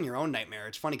when you're having your own nightmare,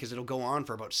 it's funny because it'll go on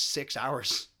for about 6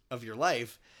 hours of your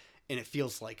life, and it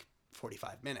feels like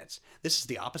 45 minutes. This is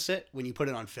the opposite. When you put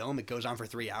it on film, it goes on for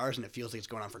 3 hours and it feels like it's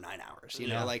going on for 9 hours. You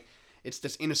know, like it's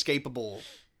this inescapable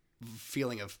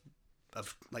feeling of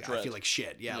like dread. I feel like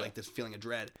shit. Yeah, like this feeling of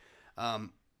dread.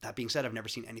 That being said, I've never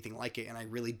seen anything like it, and I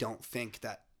really don't think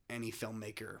that any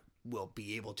filmmaker will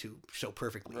be able to so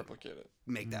perfectly replicate it,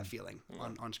 make that feeling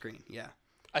on screen. Yeah.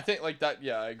 I think like that.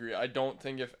 Yeah, I agree. I don't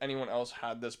think if anyone else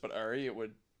had this but Ari, it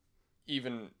would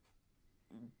even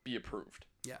be approved.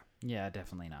 Yeah. Yeah,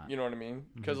 definitely not. You know what I mean?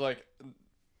 Because like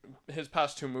his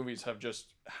past 2 movies have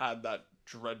just had that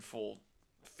dreadful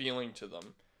feeling to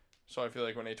them. So I feel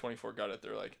like when A24 got it,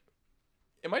 they're like,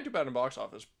 it might do bad in box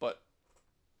office, but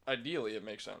ideally it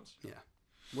makes sense. Yeah.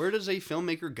 Where does a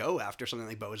filmmaker go after something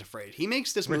like Beau is Afraid? He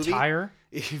makes this movie. Retire?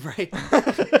 Right.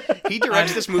 He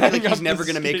directs this movie like he's never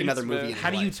going to make another movie. How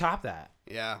do you top that?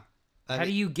 Yeah. How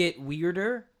do you get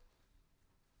weirder?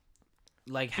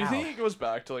 Like, how? Do you think it goes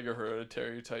back to like a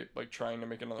Hereditary type, like trying to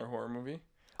make another horror movie?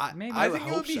 Maybe. I think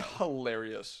it would be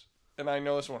hilarious, and I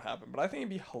know this won't happen, but I think it'd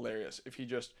be hilarious if he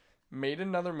just made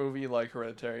another movie like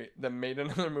Hereditary, then made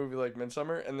another movie like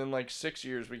Midsommar, and then like 6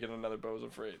 years we get another Beau is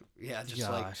Afraid. Yeah, just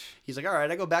like he's like, all right,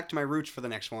 I go back to my roots for the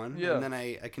next one, and then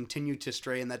I continue to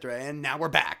stray in that direction, and now we're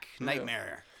back.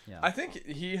 Nightmare. Yeah. I think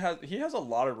he has a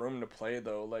lot of room to play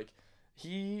though. Like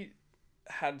he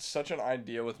had such an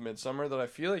idea with Midsommar that I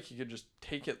feel like he could just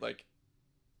take it like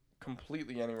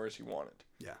completely anywhere as he wanted.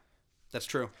 Yeah, that's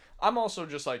true. I'm also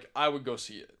just like, I would go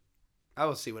see it. I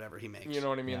will see whatever he makes. You know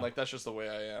what I mean? Yeah. Like that's just the way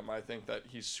I am. I think that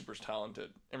he's super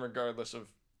talented, and regardless of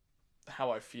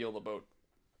how I feel about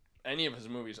any of his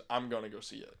movies, I'm gonna go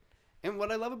see it. And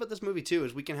what I love about this movie too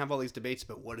is we can have all these debates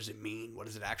about what does it mean, what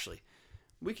is it actually.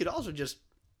 We could also just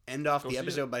end off the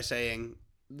episode by saying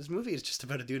this movie is just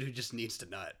about a dude who just needs to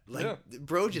nut. Like,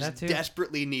 bro just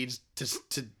desperately needs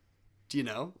to, you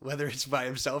know, whether it's by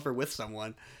himself or with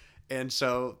someone. And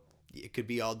so it could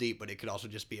be all deep, but it could also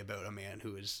just be about a man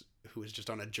who is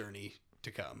just on a journey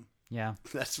to come. Yeah.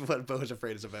 That's what Beau is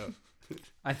Afraid is about.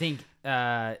 I think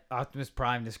Optimus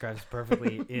Prime describes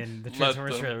perfectly in the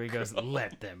Transformers trailer where he goes,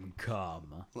 let them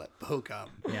come. Let Beau come.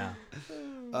 Yeah.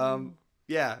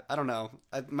 Yeah, I don't know.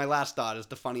 My last thought is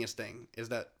the funniest thing is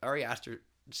that Ari Aster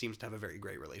seems to have a very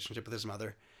great relationship with his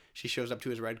mother. She shows up to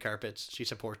his red carpets. She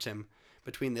supports him.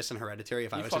 Between this and Hereditary,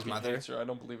 if I was his mother, I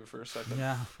don't believe it for a second.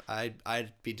 Yeah,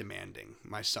 I'd be demanding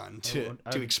my son to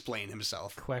explain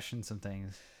himself. Question some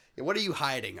things. What are you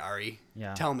hiding, Ari?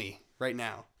 Yeah, tell me right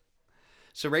now.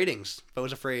 So ratings. Beau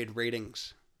is Afraid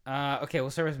ratings. Okay,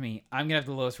 we'll start with me. I'm gonna have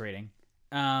the lowest rating.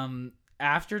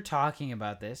 After talking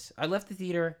about this, I left the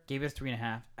theater, gave it a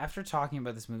 3.5. After talking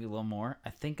about this movie a little more,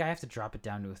 I think I have to drop it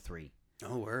down to a 3.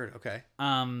 Oh, word. Okay.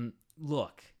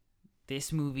 Look,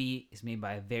 this movie is made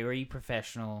by a very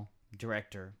professional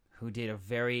director who did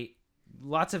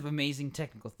lots of amazing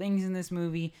technical things in this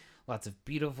movie, lots of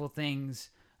beautiful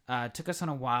things, took us on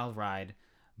a wild ride.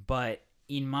 But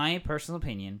in my personal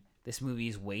opinion, this movie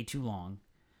is way too long.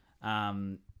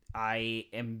 I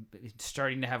am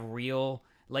starting to have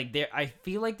I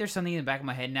feel like there's something in the back of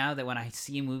my head now that when I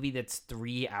see a movie that's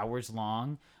 3 hours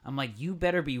long, I'm like, you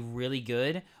better be really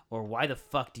good, or why the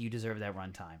fuck do you deserve that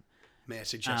runtime? May I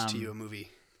suggest to you a movie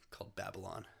called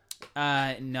Babylon?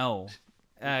 No.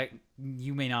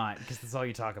 You may not, because that's all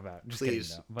you talk about. Just please,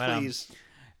 kidding,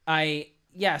 though.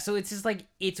 But, so it's just like,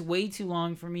 it's way too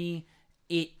long for me.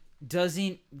 It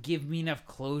doesn't give me enough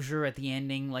closure at the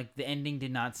ending. Like, the ending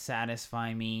did not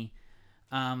satisfy me.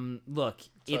 Look,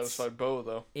 satisfied Beau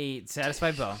though.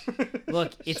 Satisfied Beau.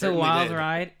 Look, it's a wild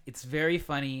ride. It's very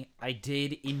funny. I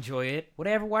did enjoy it. Would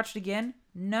I ever watch it again?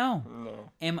 No.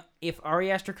 If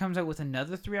Ari Aster comes out with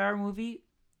another 3-hour movie,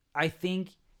 I think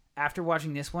after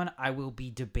watching this one, I will be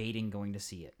debating going to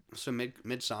see it. So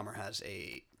Midsommar has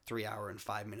a 3-hour and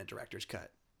 5-minute director's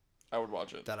cut. I would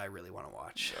watch it. That I really want to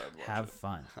watch. Yeah, I'd watch Have it.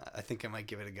 fun. I think I might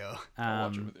give it a go. I'll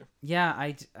watch it with you.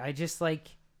 Yeah, I just like,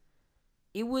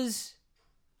 it was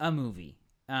a movie.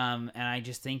 And I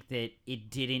just think that it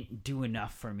didn't do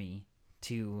enough for me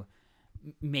to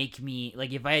make me,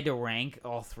 like, if I had to rank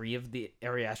all 3 of the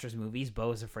Ari Aster's movies,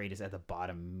 Beau is Afraid is at the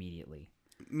bottom immediately.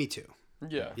 Me too.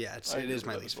 Yeah. Yeah, it is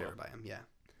my least favorite by him, yeah.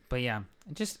 But yeah,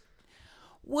 it just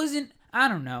wasn't, I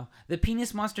don't know. The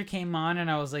penis monster came on and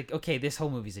I was like, okay, this whole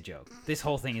movie's a joke. This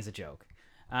whole thing is a joke.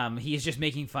 He is just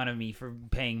making fun of me for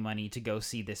paying money to go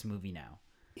see this movie now.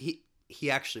 He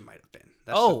actually might have been.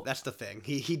 That's the thing.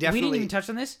 He definitely. We didn't even touch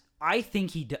on this. I think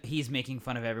he's making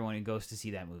fun of everyone who goes to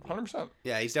see that movie. 100%.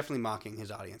 Yeah, he's definitely mocking his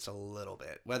audience a little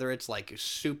bit. Whether it's like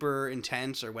super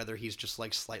intense or whether he's just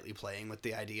like slightly playing with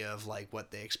the idea of like what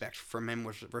they expect from him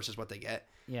versus what they get.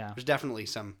 Yeah, there's definitely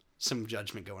some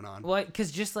judgment going on. Well,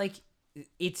 because just like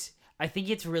I think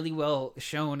it's really well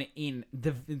shown in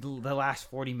the last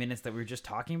 40 minutes that we were just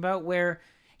talking about, where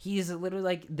he is literally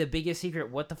like, the biggest secret,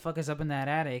 what the fuck is up in that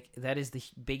attic? That is the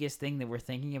biggest thing that we're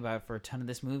thinking about for a ton of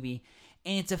this movie.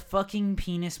 And it's a fucking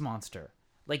penis monster.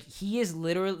 Like, he is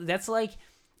literally, that's like...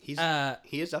 He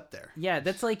is up there. Yeah,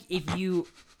 that's like if you...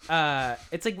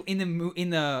 it's like in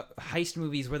the heist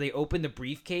movies where they open the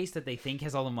briefcase that they think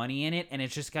has all the money in it, and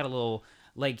it's just got a little,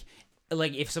 like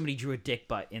if somebody drew a dick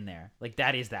butt in there. Like,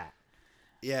 that is that.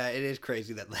 Yeah, it is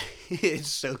crazy that it's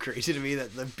so crazy to me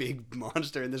that the big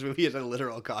monster in this movie is a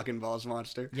literal cock and balls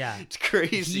monster. Yeah, it's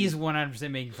crazy. He's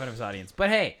 100% making fun of his audience, but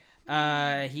hey,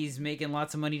 he's making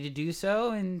lots of money to do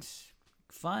so, and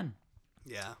fun.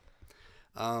 Yeah,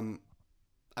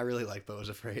 I really like Beau is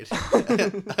Afraid.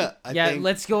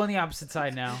 Let's go on the opposite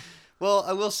side now. Well,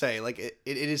 I will say, like, it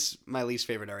is my least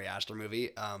favorite Ari Aster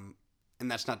movie. And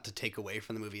that's not to take away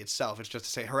from the movie itself. It's just to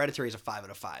say Hereditary is a 5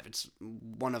 out of 5. It's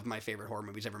one of my favorite horror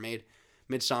movies ever made.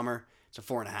 Midsommar, it's a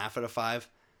 4.5 out of 5.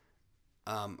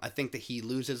 I think that he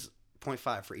loses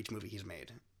 0.5 for each movie he's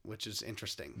made, which is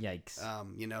interesting. Yikes.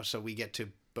 So we get to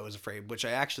Beau is Afraid, which I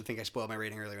actually think I spoiled my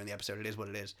rating earlier in the episode. It is what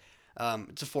it is.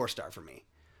 It's a 4-star for me.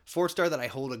 4-star that I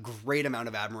hold a great amount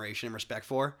of admiration and respect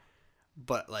for,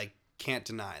 but like can't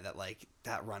deny that like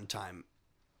that runtime,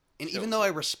 and even though I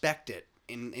respect it,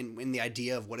 in the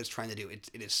idea of what it's trying to do, it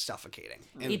is suffocating.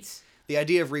 And the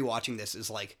idea of rewatching this is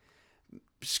like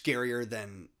scarier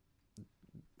than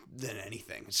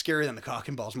anything. It's scarier than the cock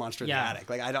and balls monster in the attic.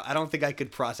 Like I don't think I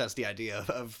could process the idea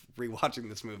of rewatching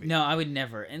this movie. No, I would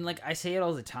never. And like I say it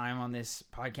all the time on this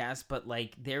podcast, but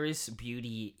like there is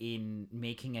beauty in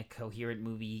making a coherent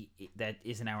movie that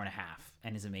is an hour and a half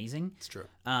and is amazing. It's true.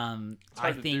 It's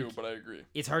hard to do, but I agree.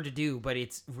 It's hard to do, but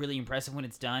it's really impressive when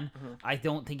it's done. Mm-hmm. I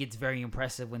don't think it's very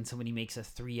impressive when somebody makes a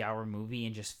 3-hour movie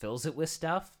and just fills it with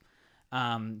stuff.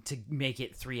 To make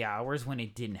it 3 hours when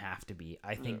it didn't have to be.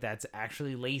 I think that's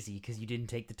actually lazy because you didn't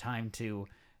take the time to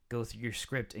go through your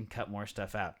script and cut more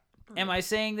stuff out. Am I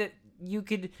saying that you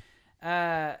could...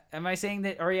 am I saying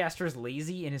that Ari Aster is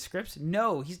lazy in his scripts?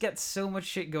 No, he's got so much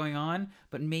shit going on,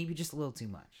 but maybe just a little too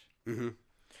much. Mm-hmm.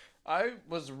 I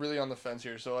was really on the fence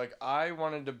here. So, like, I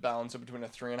wanted to balance it between a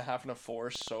 3.5 and a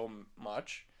 4 so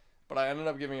much, but I ended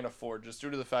up giving it a 4 just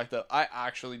due to the fact that I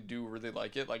actually do really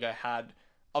like it. Like, I had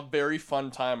a very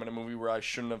fun time in a movie where I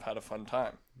shouldn't have had a fun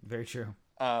time. Very true.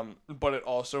 But it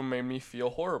also made me feel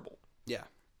horrible. Yeah.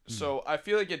 So I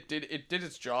feel like it did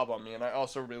its job on me, and I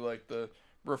also really like the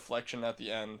reflection at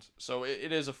the end. So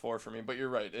it is a 4 for me. But you're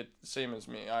right. Same as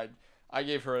me. I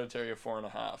gave Hereditary a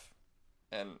 4.5,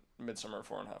 and Midsommar a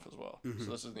 4.5 as well. Mm-hmm.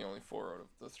 So this is the only 4 out of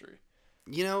the 3.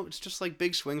 You know, it's just like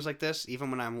big swings like this. Even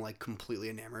when I'm like completely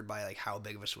enamored by like how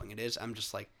big of a swing it is, I'm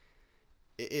just like,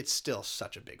 it's still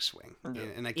such a big swing,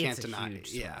 and I can't deny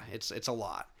it. Yeah, it's a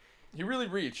lot. He really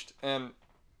reached, and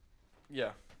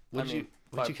yeah. Would you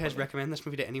guys recommend this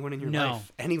movie to anyone in your No.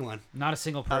 life? Anyone? Not a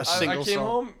single person. I came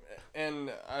home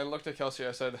and I looked at Kelsey.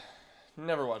 I said,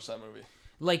 "Never watch that movie."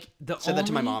 Like said that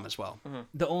to my mom as well. Mm-hmm.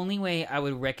 The only way I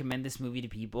would recommend this movie to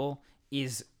people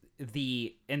is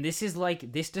and this is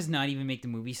like, this does not even make the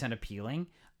movie sound appealing.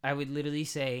 I would literally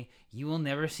say, you will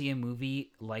never see a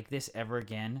movie like this ever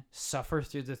again. Suffer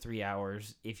through the 3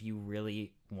 hours if you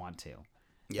really want to.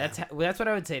 Yeah. That's what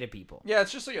I would say to people. Yeah,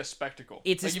 it's just like a spectacle.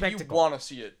 It's like a spectacle. If you want to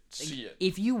see it, see it.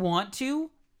 If you want to,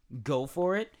 go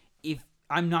for it.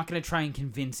 I'm not going to try and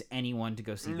convince anyone to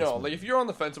go see this movie. No, like if you're on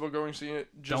the fence about going to see it,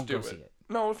 just do it. See it.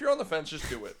 No, if you're on the fence, just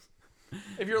do it.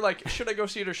 If you're like, should I go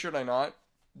see it or should I not?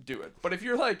 Do it. But if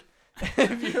you're like,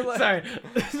 If you're like, Sorry,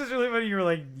 this is really funny. You were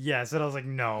like, yes, and I was like,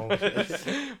 no.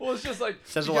 well, it's just like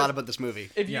Says a lot about this movie.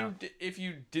 if Yeah. if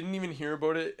you didn't even hear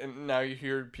about it and now you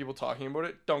hear people talking about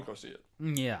it, don't go see it.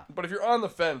 Yeah. But if you're on the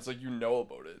fence, like you know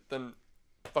about it, then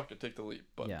fuck it, take the leap.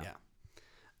 But Yeah.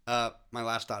 My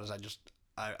last thought is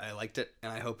I liked it,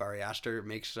 and I hope Ari Aster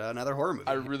makes another horror movie.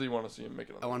 I really want to see him make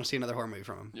it. I want to see another horror movie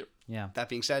from him. Yep. Yeah. That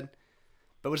being said,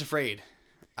 Beau was afraid.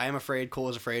 I am afraid. Cole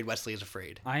is afraid. Wesley is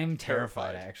afraid. I am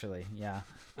terrified, actually. Yeah.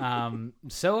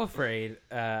 So afraid.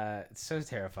 So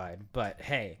terrified. But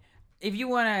hey, if you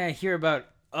want to hear about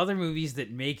other movies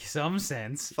that make some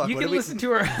sense, Fuck, you what can did we- listen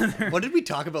to our other... What did we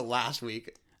talk about last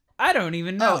week? I don't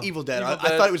even know. Oh, Evil Dead. Evil I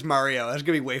Dead. thought it was Mario. That was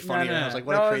gonna be way funnier. no, I was like,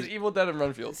 what No, a it was crazy. Evil Dead and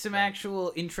Renfield. Some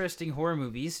actual interesting horror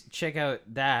movies. Check out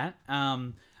that.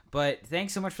 But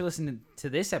thanks so much for listening to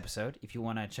this episode. If you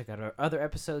want to check out our other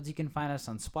episodes, you can find us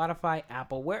on Spotify,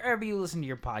 Apple, wherever you listen to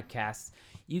your podcasts.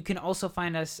 You can also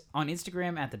find us on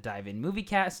Instagram at the Dive In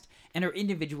Moviecast and our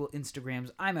individual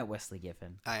Instagrams. I'm at Wesley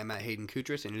Giffen. I am at Hayden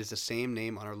Kutris, and it is the same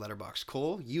name on our letterbox.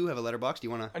 Cole, you have a letterbox. Do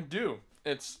you want to? I do.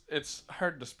 It's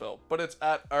hard to spell, but it's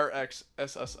at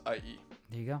RXSSIE.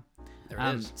 There you go. There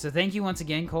it is. So thank you once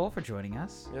again, Cole, for joining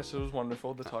us. Yes, it was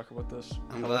wonderful to talk about this.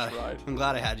 I'm hellish glad. ride. I'm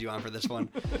glad I had you on for this one.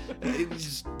 It's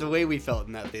just the way we felt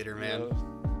in that theater, man.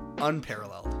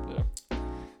 Unparalleled. Yeah.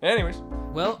 Anyways,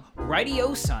 Well,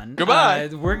 rightio, son. Goodbye.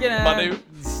 We're gonna Bye,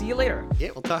 dude. see you later.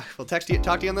 Yeah, we'll talk to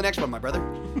you on the next one, my brother.